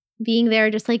being there,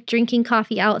 just like drinking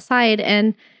coffee outside.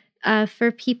 And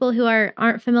for people who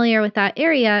aren't familiar with that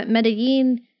area,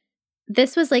 Medellin,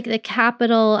 this was like the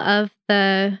capital of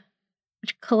the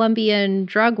Colombian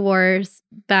drug wars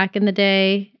back in the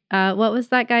day. What was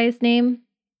that guy's name?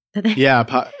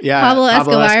 Pablo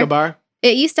Escobar.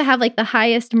 It used to have like the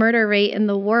highest murder rate in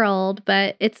the world,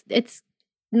 but it's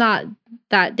not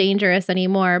that dangerous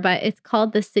anymore, but it's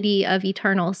called the City of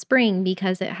Eternal Spring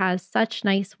because it has such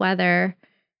nice weather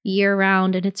year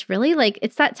round. And it's really like,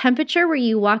 it's that temperature where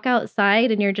you walk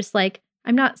outside and you're just like,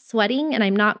 I'm not sweating and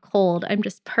I'm not cold. I'm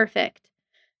just perfect.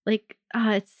 Like,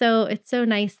 it's so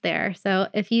nice there. So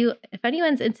if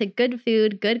anyone's into good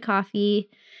food, good coffee,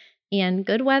 and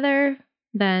good weather,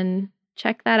 then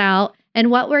check that out.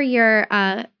 And what were your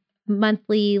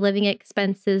monthly living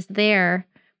expenses there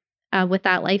with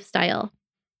that lifestyle?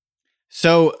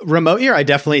 So remote year, I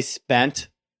definitely spent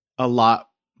a lot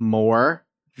more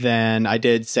than I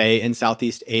did, say, in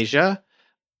Southeast Asia.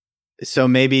 So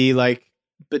maybe like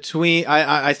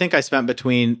I think I spent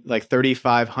between like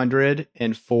 3,500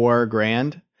 and 4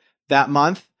 grand that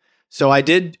month. So I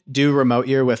did do remote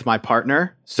year with my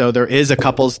partner. So there is a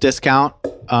couples discount.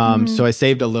 So I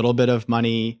saved a little bit of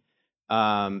money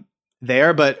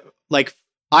there, but like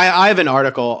I have an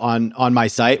article on my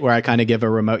site where I kind of give a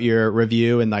remote year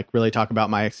review and like really talk about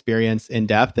my experience in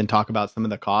depth and talk about some of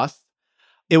the costs.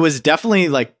 It was definitely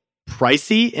like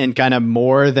pricey and kind of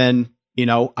more than,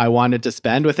 I wanted to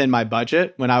spend within my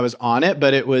budget when I was on it,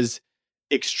 but it was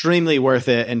extremely worth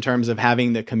it in terms of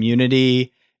having the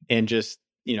community and just,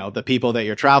 the people that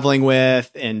you're traveling with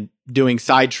and doing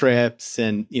side trips.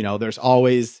 And, there's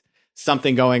always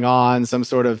something going on, some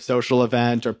sort of social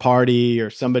event or party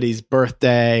or somebody's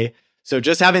birthday. So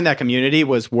just having that community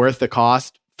was worth the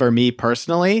cost for me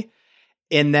personally.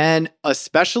 And then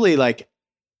especially like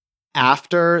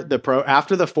after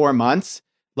the 4 months,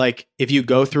 like if you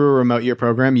go through a remote year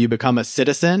program, you become a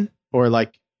citizen or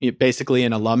like basically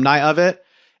an alumni of it.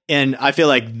 And I feel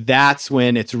like that's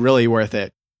when it's really worth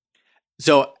it.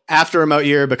 So after remote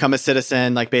year, become a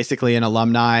citizen, like basically an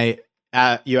alumni.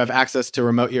 You have access to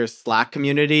remote year Slack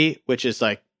community, which is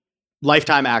like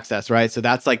lifetime access, right? So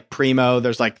that's like primo.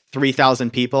 There's like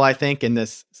 3,000 people, I think, in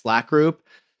this Slack group.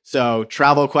 So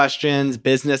travel questions,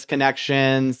 business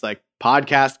connections, like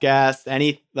podcast guests,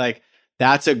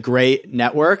 that's a great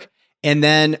network. And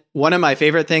then one of my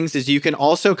favorite things is you can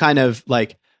also kind of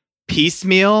like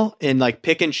piecemeal and like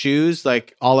pick and choose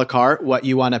like a la carte what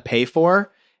you want to pay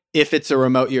for if it's a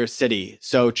remote year city.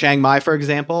 So Chiang Mai, for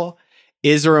example,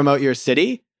 is a remote year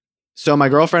city. So my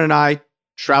girlfriend and I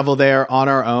travel there on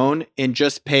our own and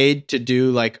just paid to do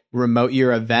like remote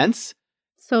year events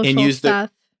Social and use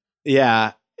stuff.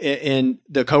 in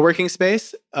the co-working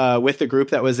space with the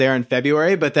group that was there in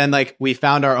February. But then like we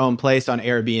found our own place on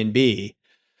Airbnb.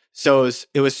 So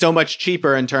it was so much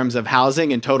cheaper in terms of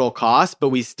housing and total cost, but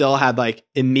we still had like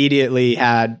immediately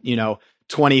had,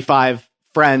 25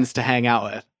 friends to hang out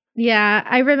with. Yeah,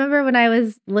 I remember when I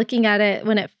was looking at it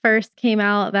when it first came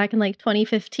out back in like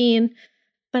 2015,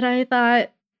 but I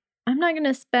thought I'm not going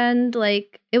to spend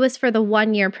it was for the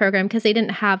 1 year program because they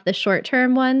didn't have the short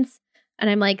term ones. And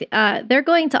I'm like, they're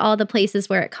going to all the places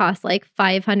where it costs like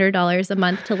 $500 a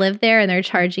month to live there and they're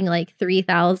charging like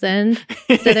 3,000.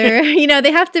 So they're,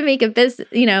 they have to make a business,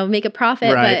 make a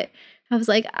profit. Right. But I was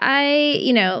like,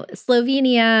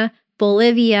 Slovenia,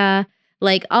 Bolivia,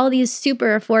 like all these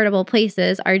super affordable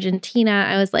places, Argentina,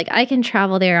 I was like, I can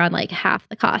travel there on like half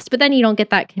the cost, but then you don't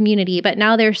get that community. But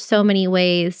now there's so many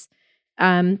ways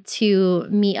to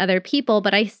meet other people.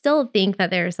 But I still think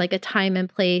that there's like a time and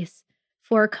place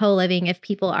for co-living if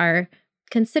people are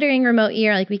considering remote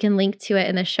year. Like we can link to it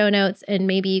in the show notes and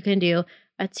maybe you can do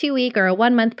a 2-week or a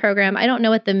 1-month program. I don't know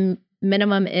what the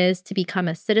minimum is to become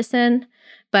a citizen,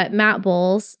 but Matt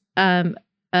Bowles,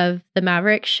 of the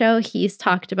Maverick show, he's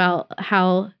talked about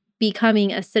how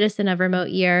becoming a citizen of remote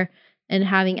year and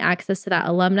having access to that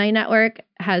alumni network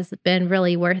has been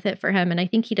really worth it for him. And I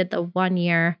think he did the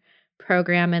 1-year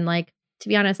program. And like, to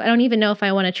be honest, I don't even know if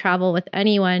I want to travel with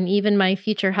anyone, even my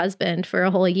future husband, for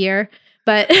a whole year.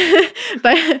 But,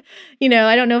 but I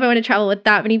don't know if I want to travel with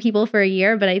that many people for a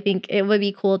year, but I think it would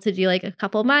be cool to do like a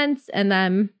couple months and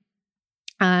then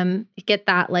get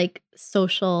that like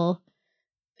social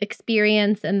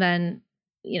experience and then,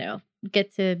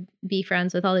 get to be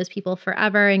friends with all those people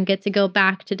forever and get to go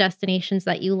back to destinations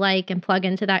that you like and plug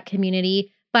into that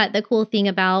community. But the cool thing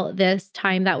about this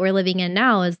time that we're living in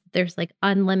now is there's like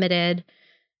unlimited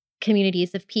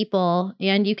communities of people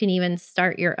and you can even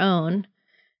start your own.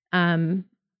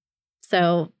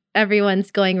 So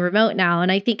everyone's going remote now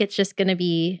and I think it's just going to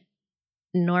be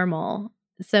normal.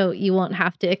 So you won't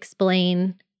have to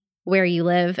explain where you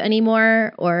live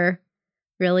anymore or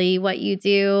really what you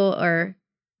do, or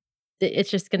it's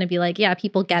just going to be like, yeah,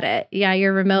 people get it. Yeah,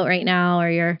 you're remote right now or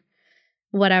you're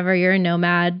whatever, you're a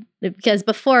nomad. Because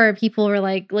before people were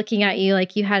like looking at you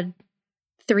like you had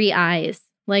 3 eyes.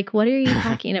 Like, what are you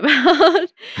talking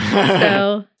about?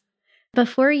 So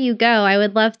before you go, I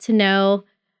would love to know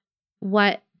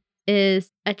what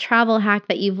is a travel hack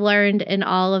that you've learned in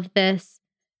all of this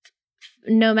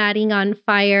nomading on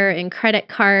F.I.R.E and credit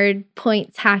card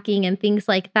points hacking and things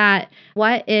like that.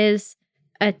 What is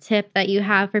a tip that you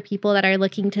have for people that are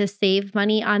looking to save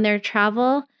money on their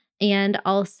travel? And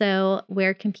also,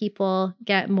 where can people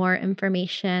get more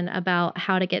information about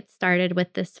how to get started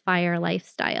with this F.I.R.E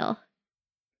lifestyle?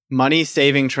 Money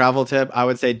saving travel tip, I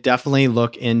would say definitely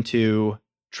look into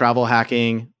travel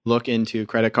hacking, look into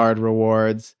credit card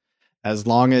rewards. As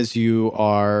long as you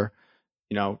are,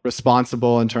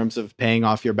 responsible in terms of paying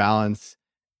off your balance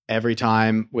every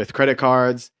time with credit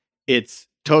cards, it's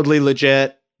totally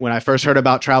legit. When I first heard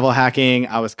about travel hacking,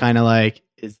 I was kind of like,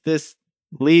 is this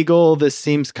legal? This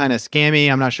seems kind of scammy.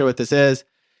 I'm not sure what this is.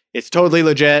 It's totally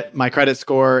legit. My credit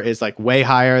score is like way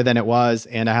higher than it was,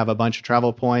 and I have a bunch of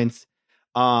travel points.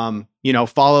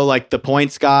 Follow like the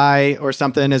Points Guy or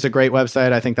something is a great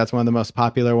website. I think that's one of the most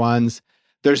popular ones.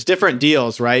 There's different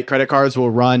deals, right? Credit cards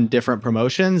will run different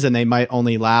promotions and they might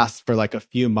only last for like a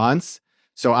few months.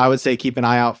 So I would say keep an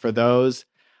eye out for those.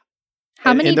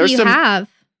 How many do you have?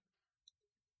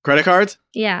 Credit cards?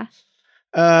 Yeah.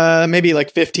 Maybe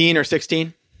like 15 or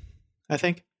 16, I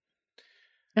think.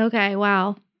 Okay,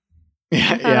 wow.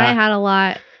 Yeah, I thought I had a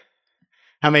lot.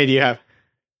 How many do you have?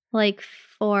 Like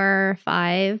 4 or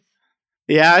 5.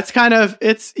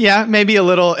 Yeah, maybe a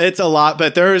little, it's a lot,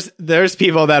 but there's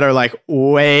people that are like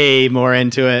way more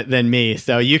into it than me.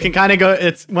 So you can kind of go,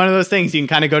 it's one of those things you can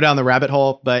kind of go down the rabbit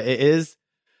hole, but it is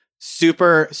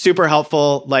super, super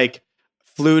helpful. Like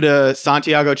flew to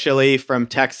Santiago, Chile from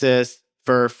Texas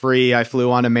for free. I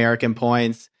flew on American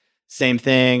points. Same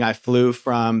thing. I flew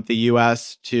from the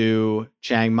US to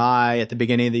Chiang Mai at the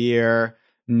beginning of the year.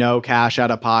 No cash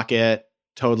out of pocket,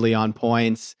 totally on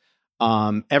points.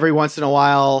 Every once in a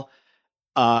while,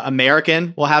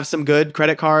 American will have some good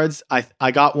credit cards.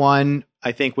 I got one,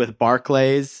 I think, with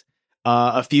Barclays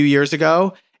a few years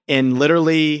ago, and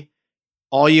literally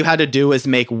all you had to do was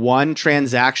make one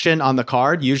transaction on the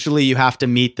card. Usually you have to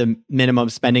meet the minimum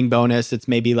spending bonus. It's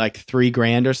maybe like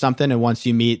 $3,000 or something. And once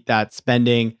you meet that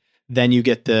spending, then you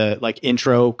get the like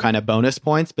intro kind of bonus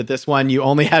points. But this one, you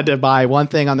only had to buy one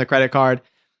thing on the credit card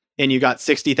and you got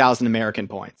 60,000 American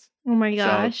points. Oh my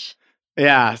gosh.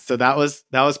 So that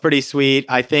was pretty sweet.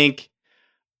 I think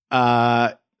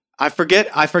I forget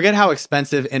how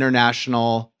expensive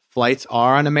international flights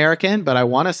are on American, but I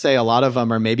want to say a lot of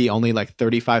them are maybe only like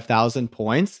 35,000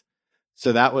 points.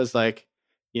 So that was like,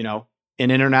 an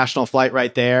international flight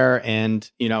right there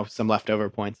and, some leftover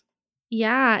points.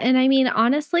 Yeah, and I mean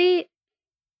honestly,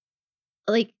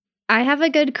 like I have a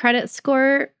good credit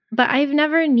score, but I've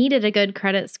never needed a good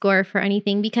credit score for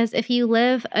anything because if you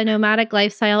live a nomadic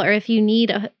lifestyle or if you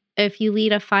lead a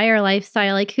F.I.R.E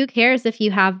lifestyle, like who cares if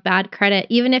you have bad credit,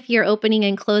 even if you're opening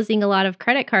and closing a lot of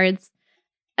credit cards,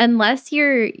 unless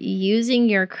you're using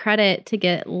your credit to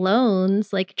get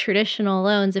loans, like traditional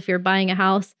loans, if you're buying a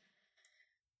house,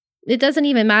 it doesn't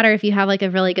even matter if you have like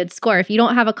a really good score. If you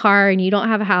don't have a car and you don't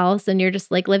have a house and you're just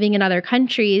like living in other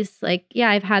countries, like, yeah,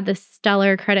 I've had this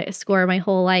stellar credit score my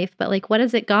whole life, but like, what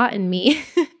has it gotten me?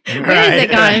 What has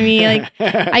it gotten me? Like,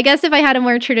 I guess if I had a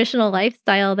more traditional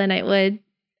lifestyle, then I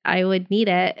would need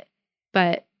it.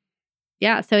 But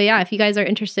yeah, so yeah, if you guys are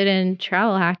interested in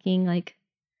travel hacking, like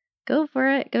go for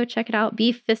it, go check it out.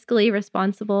 Be fiscally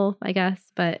responsible, I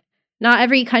guess. But not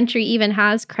every country even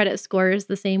has credit scores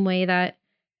the same way that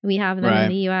we have them in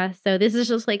the US. So this is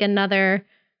just like another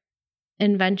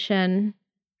invention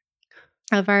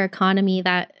of our economy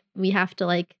that we have to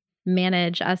like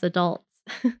manage as adults.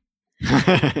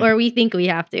 Or we think we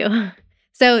have to.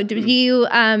 So do you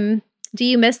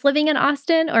miss living in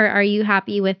Austin or are you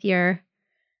happy with your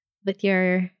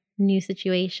new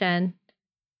situation?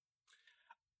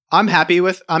 I'm happy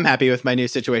with my new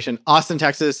situation. Austin,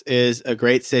 Texas is a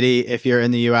great city. If you're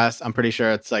in the US, I'm pretty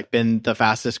sure it's like been the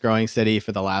fastest growing city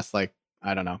for the last like,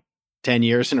 I don't know, 10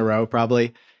 years in a row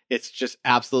probably. It's just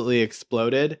absolutely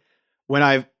exploded.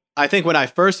 I think when I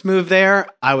first moved there,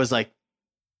 I was like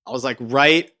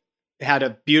had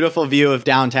a beautiful view of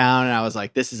downtown and I was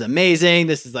like, this is amazing.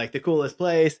 This is like the coolest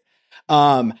place.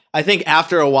 I think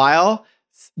after a while,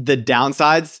 the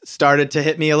downsides started to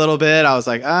hit me a little bit. I was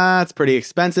like, it's pretty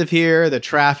expensive here. The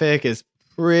traffic is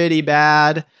pretty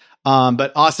bad.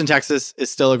 But Austin, Texas is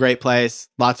still a great place.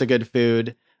 Lots of good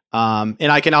food.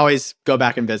 And I can always go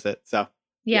back and visit. So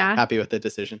yeah, happy with the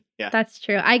decision. Yeah, that's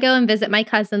true. I go and visit. My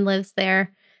cousin lives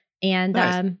there and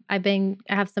nice. I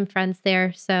have some friends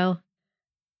there. So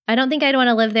I don't think I'd want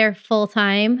to live there full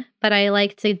time, but I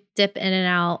like to dip in and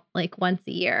out like once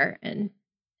a year and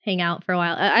hang out for a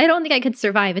while. I don't think I could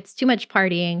survive. It's too much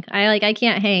partying. I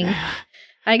can't hang.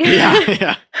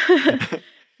 Yeah.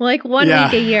 Like 1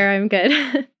 week a year, I'm good.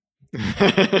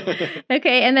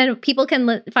 Okay. And then people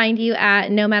can find you at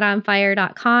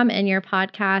nomadonfire.com and your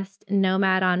podcast,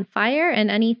 Nomad on Fire, and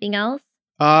anything else?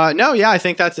 No, yeah, I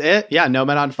think that's it. Yeah,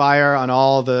 Nomad on Fire on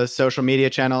all the social media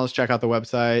channels. Check out the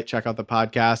website, check out the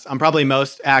podcast. I'm probably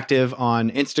most active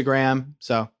on Instagram.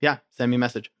 So yeah, send me a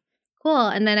message. Cool.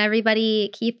 And then everybody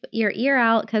keep your ear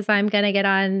out because I'm going to get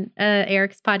on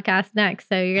Eric's podcast next.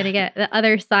 So you're going to get the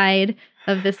other side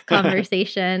of this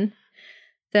conversation.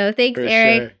 So thanks, For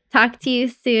Eric. sure. Talk to you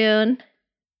soon.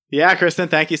 Yeah, Kristen,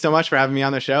 thank you so much for having me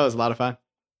on the show. It was a lot of fun.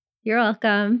 You're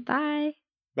welcome. Bye.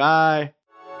 Bye.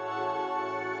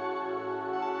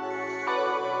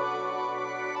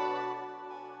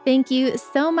 Thank you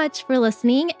so much for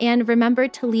listening. And remember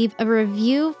to leave a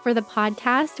review for the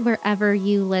podcast wherever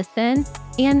you listen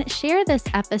and share this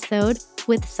episode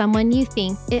with someone you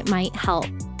think it might help.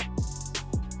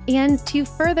 And to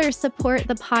further support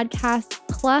the podcast,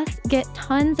 plus get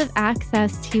tons of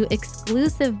access to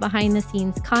exclusive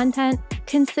behind-the-scenes content,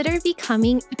 consider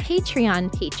becoming a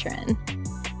Patreon patron.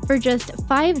 For just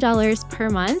 $5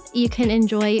 per month, you can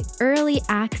enjoy early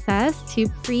access to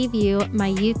preview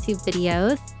my YouTube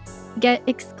videos, get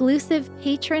exclusive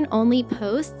patron-only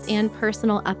posts and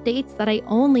personal updates that I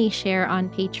only share on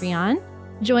Patreon,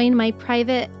 join my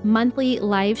private monthly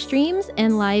live streams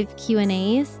and live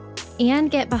Q&As,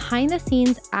 and get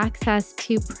behind-the-scenes access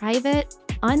to private,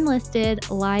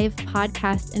 unlisted live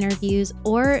podcast interviews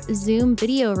or Zoom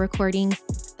video recordings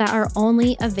that are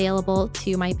only available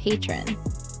to my patrons.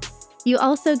 You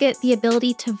also get the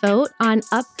ability to vote on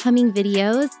upcoming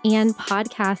videos and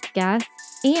podcast guests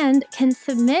and can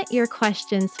submit your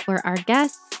questions for our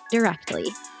guests directly.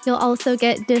 You'll also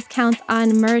get discounts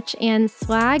on merch and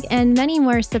swag and many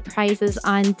more surprises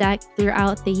on deck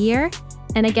throughout the year.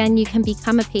 And again, you can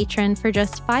become a patron for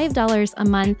just $5 a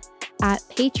month at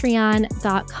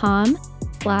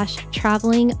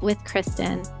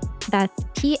patreon.com/travelingwithkristen. That's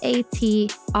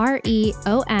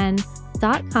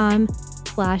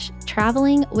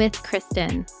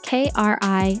patreon.com/travelingwithkristen,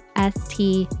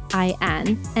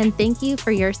 KRISTIN. And thank you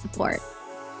for your support.